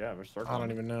just, yeah, we're circling. I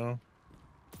don't even know.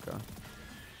 Okay.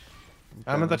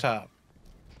 I'm at the coming. top.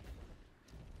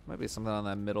 Might be something on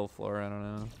that middle floor. I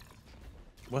don't know.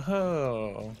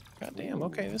 Whoa. God damn.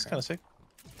 Okay, this is okay. kind of sick.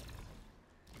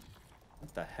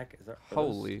 What the heck is that? Are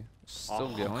those Holy,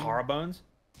 still going. Cara bones?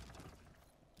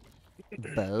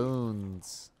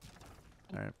 Bones.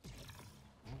 All right.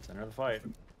 Center of the fight.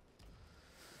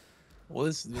 Well,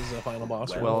 this is a final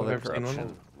boss. Well, I've the ever seen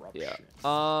corruption. one. Yeah.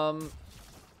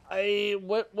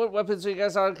 What weapons are you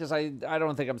guys on? Because I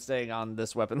don't think I'm staying on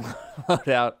this weapon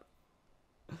loadout.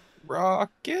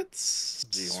 Rockets.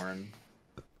 G-Horn.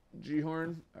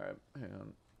 G-Horn. All right, hang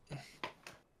on.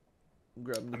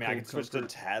 Grab the I mean, I can switch to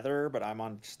Tether, but I'm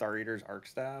on Star Eater's Arc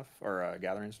Staff or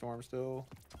Gathering Storm still.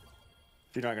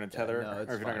 If you're not gonna tether, no, or if it's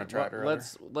you're not fine. gonna track her,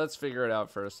 Let's figure it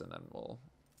out first, and then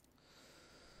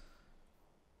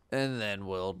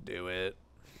we'll do it.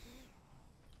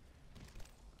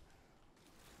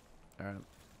 All right,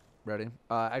 ready?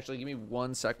 Actually, give me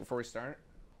 1 sec before we start.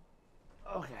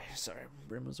 Okay, sorry.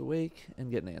 Brim was awake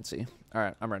and getting antsy. All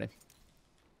right, I'm ready.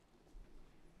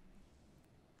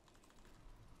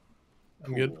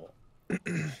 I'm good.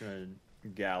 Just gonna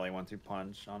galley 1-2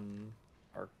 punch on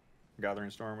our Gathering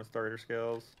Storm with Star Eater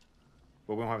skills.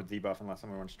 But we won't have a debuff unless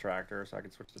someone wants Tractor, so I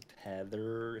can switch to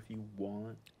Tether if you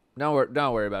want. Don't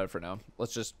worry about it for now.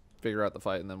 Let's just figure out the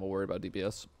fight, and then we'll worry about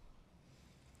DPS.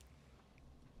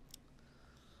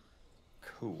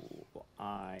 Cool.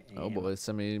 I am... Oh boy,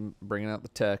 somebody bringing out the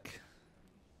tech.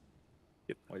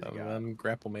 Get What does he got?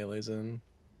 grapple melees in.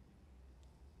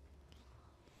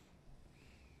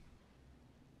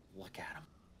 Look at him.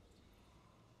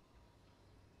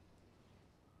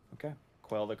 Okay.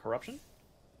 Quell the corruption.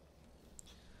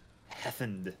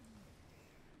 Hethened.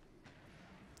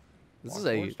 This is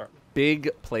a big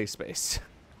play space.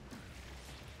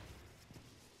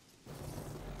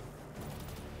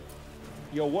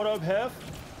 Yo, what up, Hef?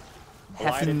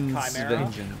 Blighted Hethen's Chimera.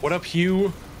 Vengeance. What up,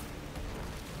 Hugh?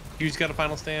 Hugh's got a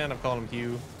final stand. I'm calling him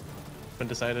Hugh. Been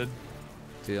decided.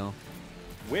 Deal.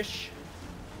 Wish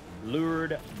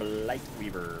Lured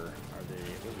Blightweaver. Are they,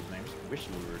 what was his name? Wish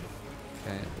Lured.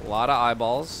 Okay, a lot of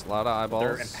eyeballs.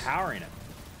 They're empowering him.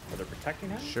 Or they're protecting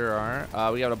him? Sure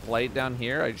are. We got a blight down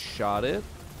here. I shot it.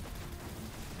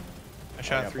 I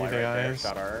shot 3 of the eyes.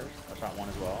 Shot ours. I shot one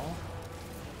as well.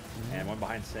 And one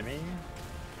behind Simi.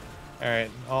 All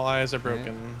right, all eyes are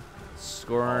broken.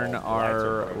 Scorn All blights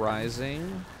are are broken.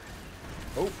 rising.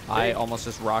 Oh, I big- almost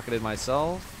just rocketed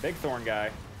myself. Big Thorn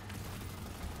guy.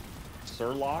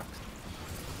 Surlock.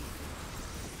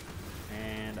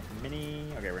 And Mini.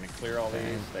 Okay, we're gonna clear all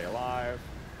Okay. these. Stay alive.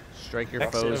 Strike your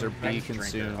Next foes to- or be Next drinker.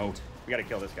 consumed. Oh, we gotta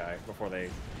kill this guy before they,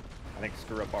 I think,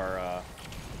 screw up our,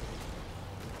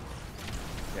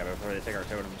 yeah, before they take our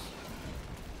totems.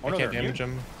 Oh, I no, can't they're damage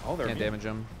immune. him. Oh, they're Can't immune. damage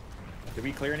him. Did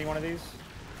we clear any one of these?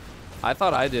 I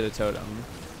thought I did a totem.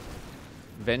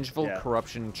 Vengeful Yeah.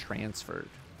 corruption transferred.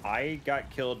 I got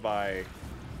killed by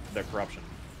the corruption.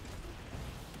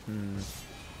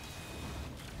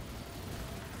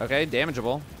 Okay,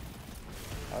 damageable.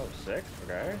 Oh, sick.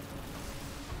 Okay.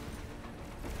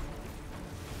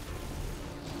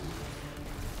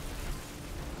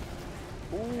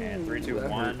 And 3, 2, that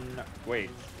 1. Wait.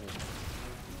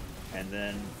 And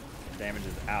then damage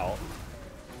is out.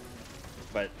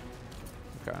 But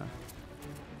Okay.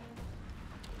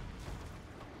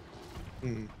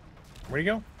 Where'd he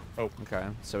go? Oh, Okay.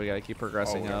 So we gotta keep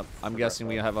progressing yeah. up. I'm Progress guessing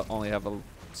we up. only have a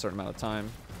certain amount of time.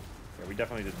 yeah, we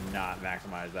definitely did not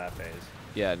maximize that phase.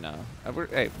 Yeah, no.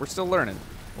 We're still learning.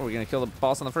 What, are we gonna kill the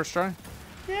boss on the first try?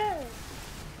 Yeah.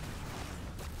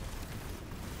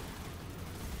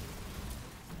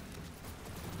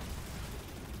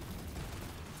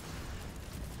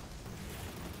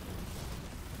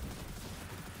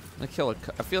 I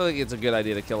feel like it's a good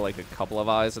idea to kill like a couple of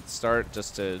eyes at the start,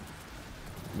 just to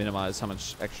minimize how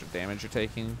much extra damage you're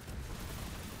taking.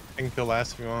 I can kill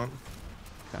last if you want.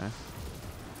 Okay.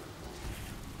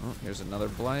 Oh, here's another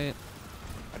blight.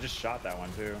 I just shot that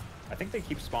one too. I think they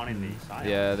keep spawning the scion.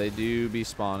 Yeah, they do be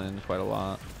spawning quite a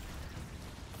lot.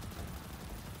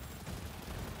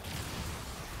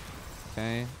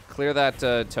 Okay, clear that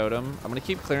totem. I'm gonna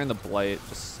keep clearing the blight.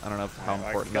 Just I don't know how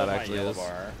important that actually is.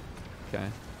 Bar. Okay,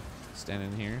 stand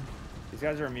in here. These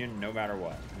guys are immune no matter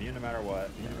what. Immune no matter what.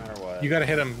 Immune no matter what. You gotta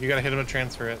hit him. You gotta hit him to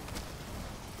transfer it.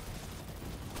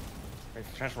 Wait,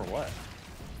 transfer what?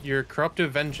 Your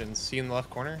corruptive vengeance. See in the left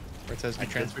corner where it says you I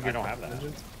did- transferred I your don't have corruptive that.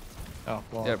 vengeance? Oh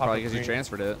well. Yeah, pop probably it because you green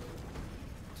transferred it.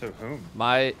 To whom?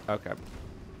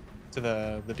 to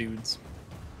the dudes.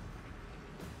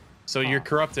 So you're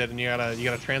corrupted, and you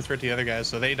gotta transfer it to the other guys,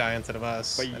 so they die instead of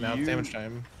us. But and now it's damage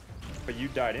time. But you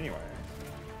died anyway.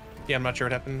 Yeah, I'm not sure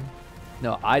what happened.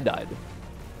 No, I died.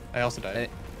 I also died.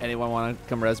 Anyone want to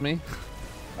come res me?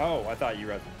 Oh, I thought you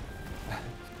read.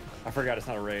 I forgot it's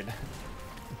not a raid.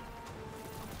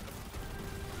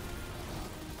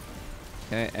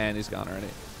 Okay, and he's gone already.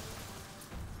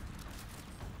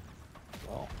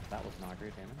 Well, that was not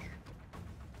great damage.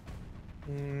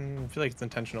 I feel like it's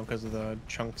intentional because of the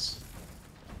chunks.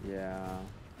 Yeah.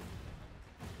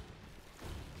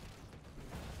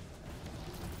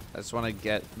 I just want to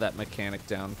get that mechanic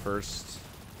down first.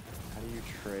 How do you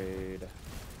trade?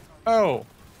 Oh.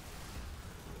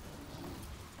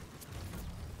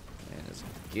 Man, it's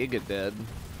giga dead.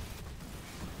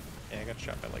 Yeah, I got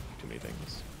shot by like too many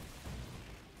things.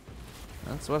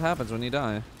 That's what happens when you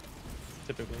die.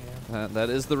 Typically, yeah. That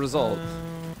is the result.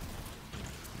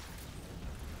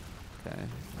 Okay,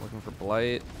 looking for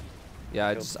blight. Yeah,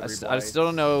 I still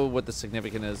don't know what the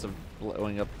significance is of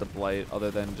blowing up the blight,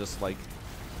 other than just like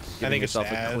giving yourself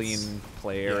a clean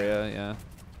play area. Yeah.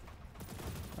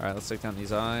 All right, let's take down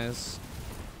these eyes.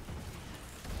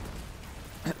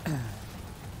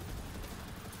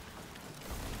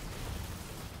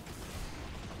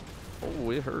 Oh,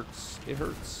 it hurts. It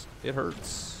hurts. It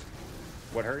hurts.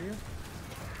 What hurt you?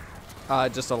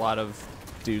 Just a lot of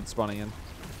dudes spawning in.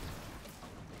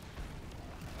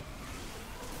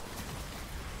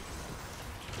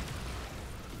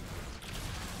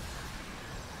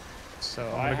 So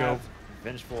I I'm gonna go.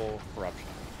 Vengeful Corruption.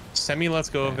 Semi lets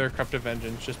go of their Corruptive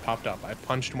Vengeance just popped up. I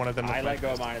punched one of them. I let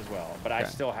go of mine as well, but I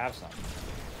still have some.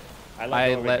 I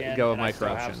let let go of my my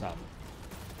corruption.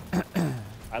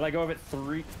 I let go of it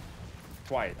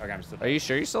twice. Okay, I'm still. Are you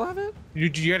sure you still have it? You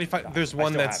already fight. There's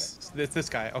one that's this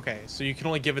guy. Okay, so you can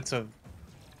only give it to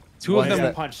two of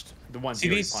them. Punched the ones see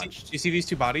you these? punched. You see these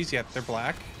two bodies? Yeah, they're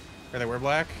black, or they were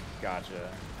black. Gotcha.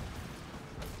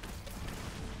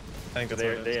 I think So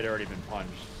that's they had already been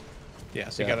punched. Yeah,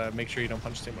 so you gotta make sure you don't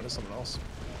punch the same one as someone else.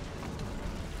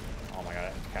 Oh my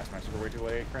god, I cast my super way too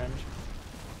late. Cringe.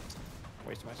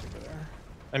 Wasted my super there.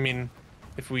 I mean,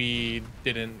 if we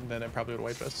didn't, then it probably would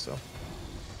wipe us. So,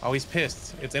 oh, he's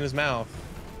pissed. It's in his mouth.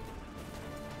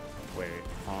 Wait,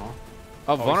 huh?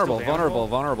 Oh,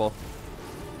 vulnerable.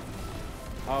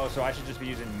 Oh, so I should just be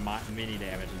using mini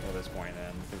damage until this point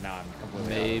then, because now I'm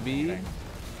completely maybe.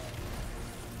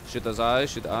 Shoot those eyes.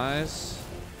 Shoot the eyes.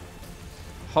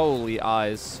 Holy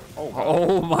eyes. Oh, God.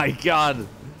 Oh my god.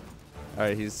 All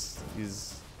right, he's.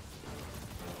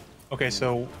 Okay,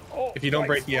 so if you don't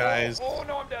break the eyes, oh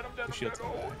no, I'm dead. No.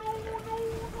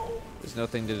 There's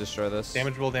nothing to destroy this.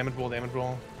 Damage roll.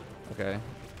 Okay.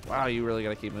 Wow, you really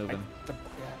gotta keep moving.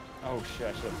 Oh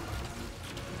shit,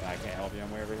 I can't help you. I'm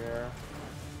way over here.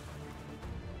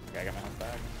 Okay, I got my health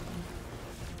back.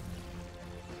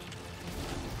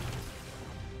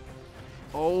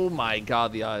 Oh my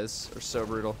god, the eyes are so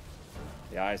brutal.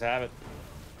 The eyes have it.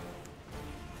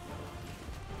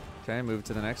 Okay, move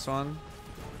to the next one.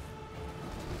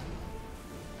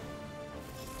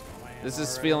 This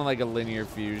is feeling like a linear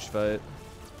fuge fight.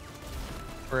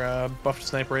 For a buffed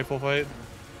sniper rifle fight.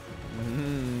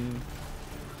 Mm-hmm.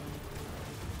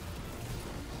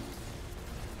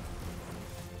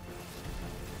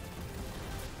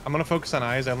 I'm gonna focus on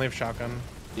eyes. I only have shotgun.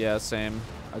 Yeah, same.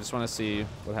 I just want to see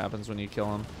what happens when you kill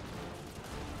him.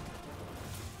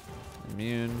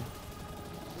 Immune.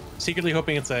 Secretly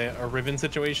hoping it's a Riven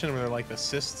situation where they're like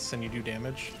assists and you do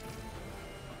damage.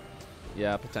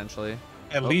 Yeah, potentially.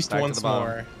 At least once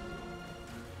more.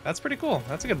 That's pretty cool.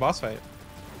 That's a good boss fight.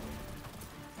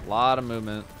 A lot of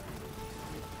movement.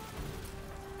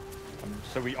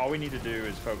 So all we need to do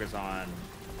is focus on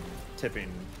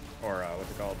tipping, or what's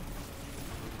it called?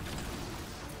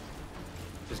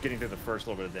 Just getting through the first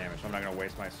little bit of damage. I'm not gonna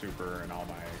waste my super and all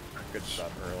my good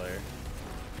stuff early.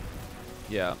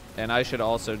 Yeah, and I should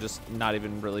also just not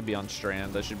even really be on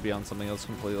Strand. I should be on something else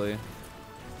completely.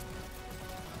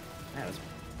 Man,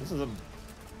 this is a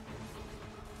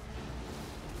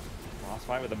boss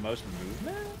fight with the most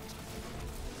movement?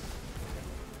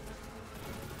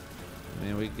 I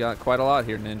mean, we got quite a lot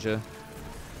here, Ninja.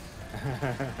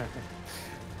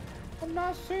 I'm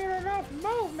not seeing enough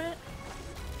movement.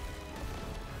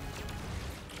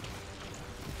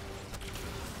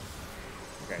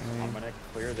 Okay, so I'm gonna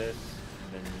clear this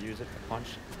and then use it to punch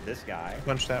this guy.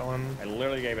 Punch that one. I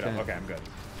literally gave it up. Okay, I'm good.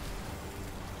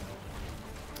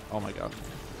 Oh my god.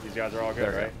 These guys are all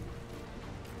good, right?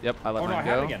 Yep, I let oh no, I mine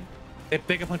have go. it again.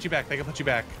 They can punch you back. They can punch you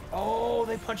back. Oh,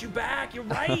 they punch you back. You're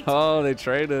right. Oh, they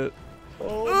trade it.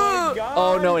 Oh my god.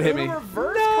 Oh no, it hit me.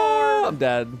 Reverse No, card. I'm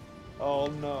dead. Oh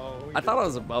no. I thought I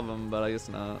was above him, but I guess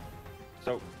not.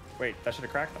 So, wait, that should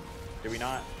have cracked them. Did we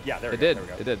not? Yeah, there we It go. did. There we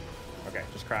go. It did. Okay,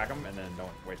 just crack them and then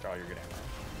don't waste all your good ammo.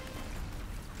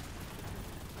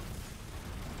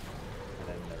 And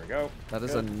then there we go. That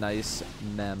is a nice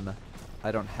mem.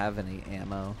 I don't have any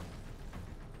ammo.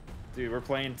 Dude, we're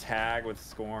playing tag with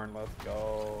Scorn. Let's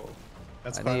go.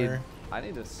 That's fire. I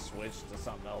need to switch to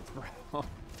something else, bro.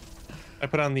 I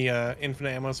put on the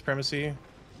infinite ammo supremacy.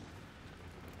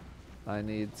 I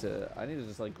need to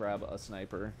just like grab a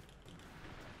sniper.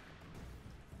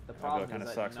 The problem kind of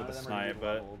sucks with the snipe,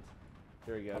 but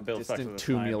here we go. my build sucks with Distant the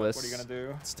snipe, but tumulus. what are you gonna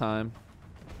do? It's time.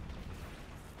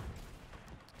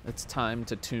 It's time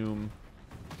to tomb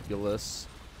Ulysses.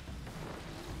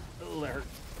 Oh, that hurt.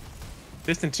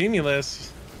 Distant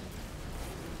tumulus.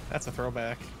 That's a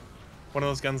throwback. One of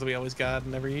those guns that we always got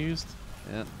and never used.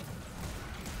 Yeah.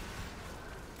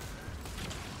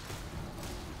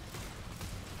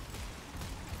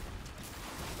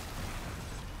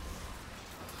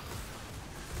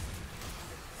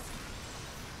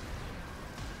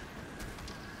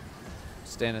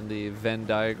 Stand in the Venn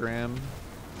diagram.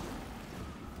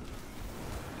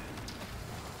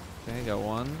 Okay, got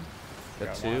one.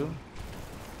 Got two. One.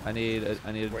 I need a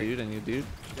Wait. dude. I need a dude.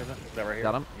 Is that right here?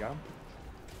 Got him. You got him?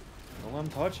 Don't let him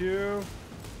touch you.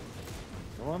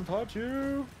 Don't let him touch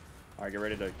you. All right, get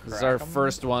ready to crack This is our him.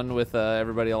 first one with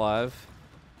everybody alive.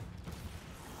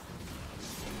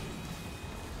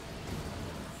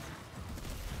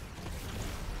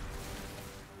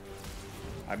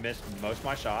 I missed most of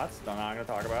my shots. I'm not gonna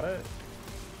talk about it.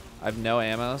 I have no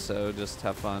ammo, so just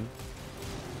have fun.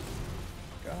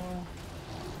 Go.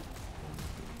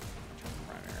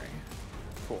 Primary.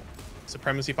 Cool.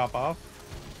 Supremacy pop off.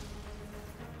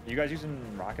 You guys using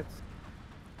rockets?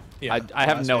 Yeah. I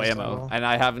have no phase ammo, level. and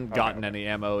I haven't Okay, gotten okay. any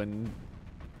ammo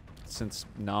since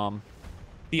Nom.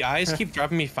 The eyes keep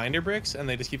dropping me finder bricks, and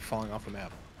they just keep falling off the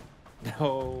map.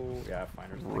 No. Yeah,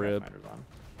 finders. I got Rip. Finders on.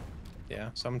 Yeah,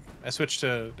 so I switched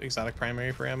to exotic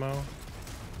primary for ammo.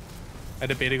 I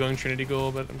debated going Trinity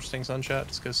Gold, but I'm just staying Sunshot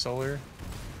just because solar.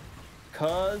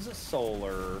 Cause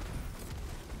solar.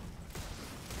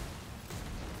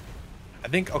 I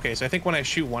think, okay, so I think when I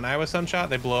shoot one eye with Sunshot,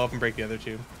 they blow up and break the other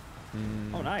two.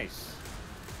 Oh, nice.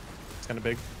 It's kind of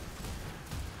big.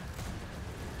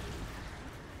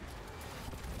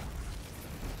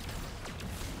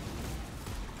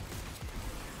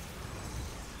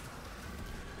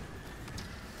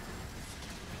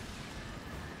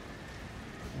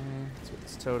 So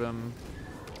it's totem.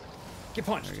 Get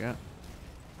punched. There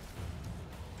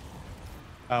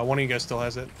you One of you guys still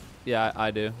has it. go. Yeah,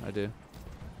 I do. I do.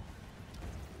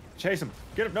 Chase him.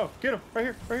 Get him. No, get him. Right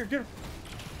here. Right here. Get him.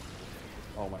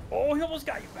 Oh my. Oh, he almost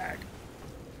got you back.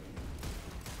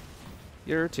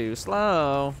 You're too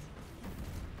slow.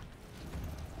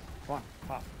 Come on.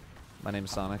 Pop. My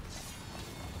name's Sonic.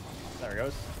 There he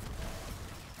goes.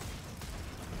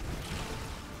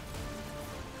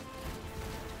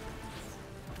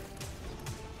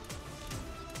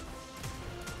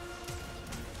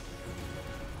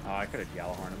 Oh, I could have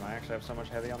yellow horned him. I actually have so much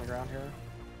heavy on the ground here.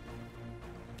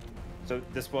 So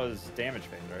this was damage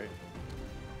phase, right?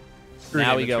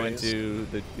 Now we Damage go phase. into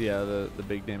the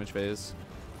big damage phase.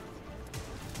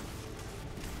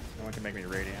 No one can make me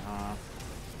radiant, huh?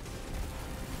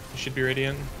 You should be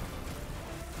Radiant.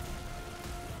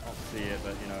 I don't see it,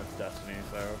 but you know, it's Destiny,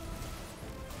 so.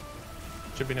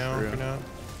 Should be now, True. for now.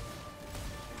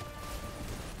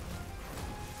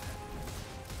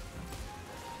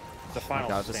 The final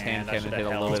God, this hand stand. I cannon should have hit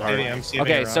a held little bit it. harder. I'm saving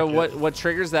Okay, a so rocket. what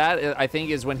triggers that? I think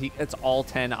is when it's all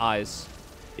 10 eyes.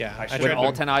 Yeah, I I should- When tried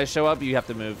all to- 10 eyes show up, you have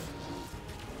to move.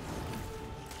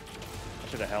 I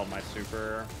should have held my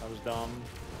super. That was dumb.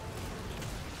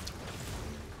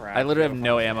 Crap. I literally have Go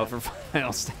no final ammo stand. for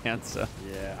final stand, so.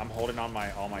 Yeah, I'm holding on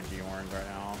all my G-horns right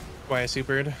now. Why I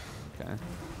supered. Okay.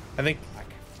 I think I, c-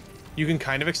 you can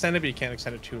kind of extend it, but you can't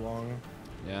extend it too long.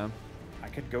 Yeah. I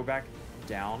could go back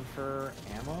down for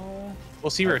ammo. We'll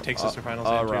see where it takes us for finals.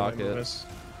 a and too, it might rocket. move us.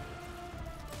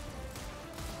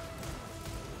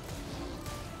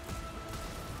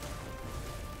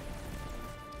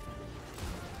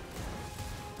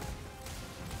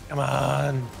 Come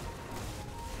on.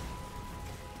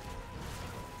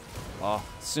 Oh,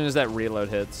 as soon as that reload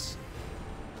hits.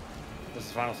 This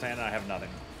is final stand, and I have nothing.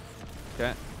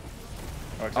 Okay.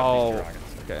 Oh, except these Oh, two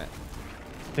rockets. okay.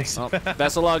 Thanks. Well,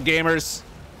 best of luck, gamers.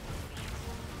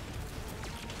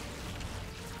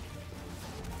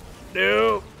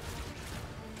 No.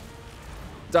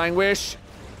 Dying wish.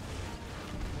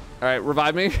 All right,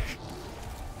 revive me.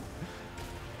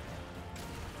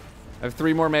 I have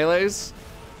 3 more melees.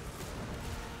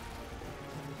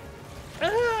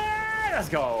 Ah, let's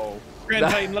go. Grand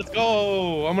Titan, let's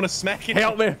go. I'm gonna smack it.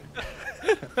 Help me.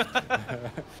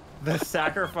 The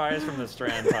sacrifice from the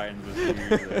Strand Titans was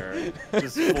huge there.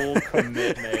 Just full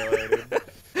commit melee,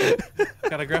 dude.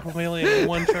 Got a grapple melee and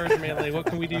 1 charge melee. What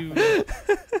can we do?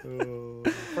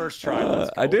 First try.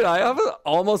 Let's go. I did. I have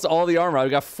almost all the armor.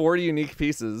 I've got 40 unique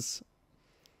pieces.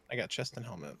 I got chest and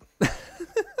helmet.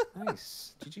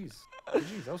 Nice. GG's.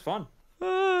 GG's. That was fun.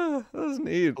 That was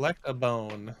neat. Collect a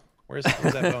bone. Where's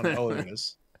that bone? Oh, there it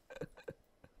is.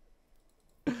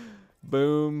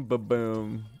 Boom,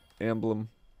 ba-boom. Emblem.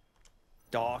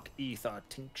 Dark Ether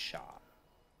Tincture.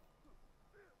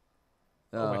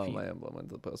 Oh, my emblem went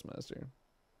to the postmaster.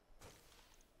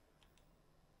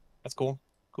 That's cool.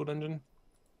 Cool dungeon.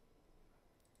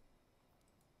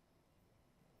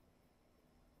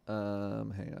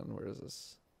 Hang on, where is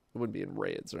this? It wouldn't be in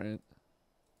raids, right?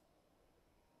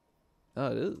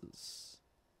 Oh, it is.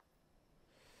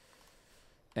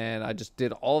 And I just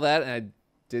did all that, and I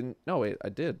didn't. No, wait, I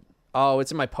did. Oh,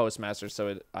 it's in my postmaster,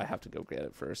 so I have to go get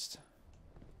it first.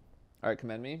 All right,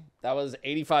 commend me. That was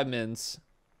 85 mins.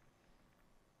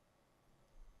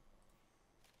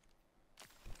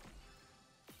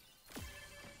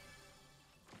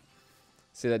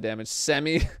 See that damage?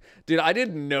 Semi. Dude, I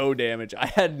did no damage. I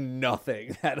had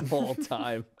nothing that whole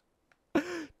time.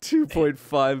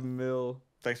 2.5 mil.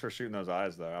 Thanks for shooting those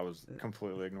eyes, though. I was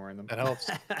completely ignoring them. That helps.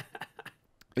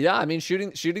 Yeah, I mean,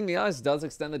 shooting the eyes does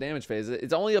extend the damage phase.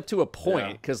 It's only up to a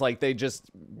point, because like they just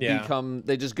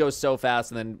they just go so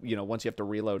fast, and then once you have to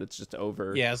reload, it's just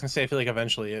over. Yeah, I was gonna say I feel like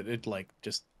eventually it like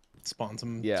just spawns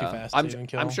them too fast to even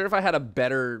kill. I'm sure if I had a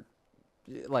better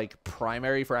like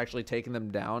primary for actually taking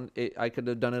them down, I could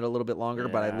have done it a little bit longer.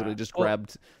 But I literally just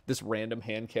grabbed this random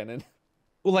hand cannon.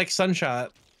 Well, like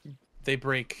Sunshot, they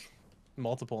break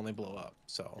multiple and they blow up.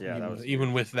 So yeah,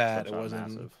 even with that, Sunshot it wasn't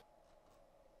massive.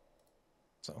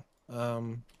 So,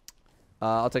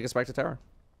 I'll take us back to tower.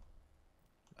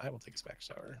 I will take us back to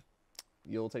tower.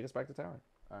 You'll take us back to tower.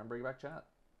 All right, bring back chat.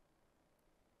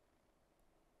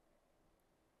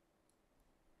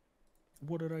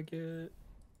 What did I get?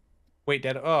 Wait,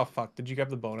 Dad. Oh, fuck. Did you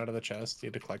grab the bone out of the chest? You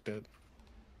had to collect it.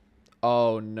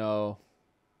 Oh, no.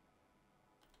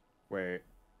 Wait.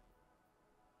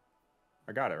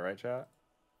 I got it, right, chat?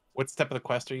 What step of the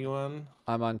quest are you on?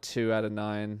 I'm on 2 out of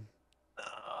 9.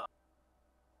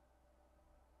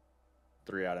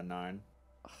 3 out of 9.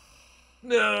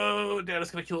 No, Dad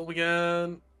is gonna kill him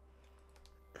again.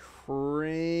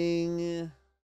 Kring.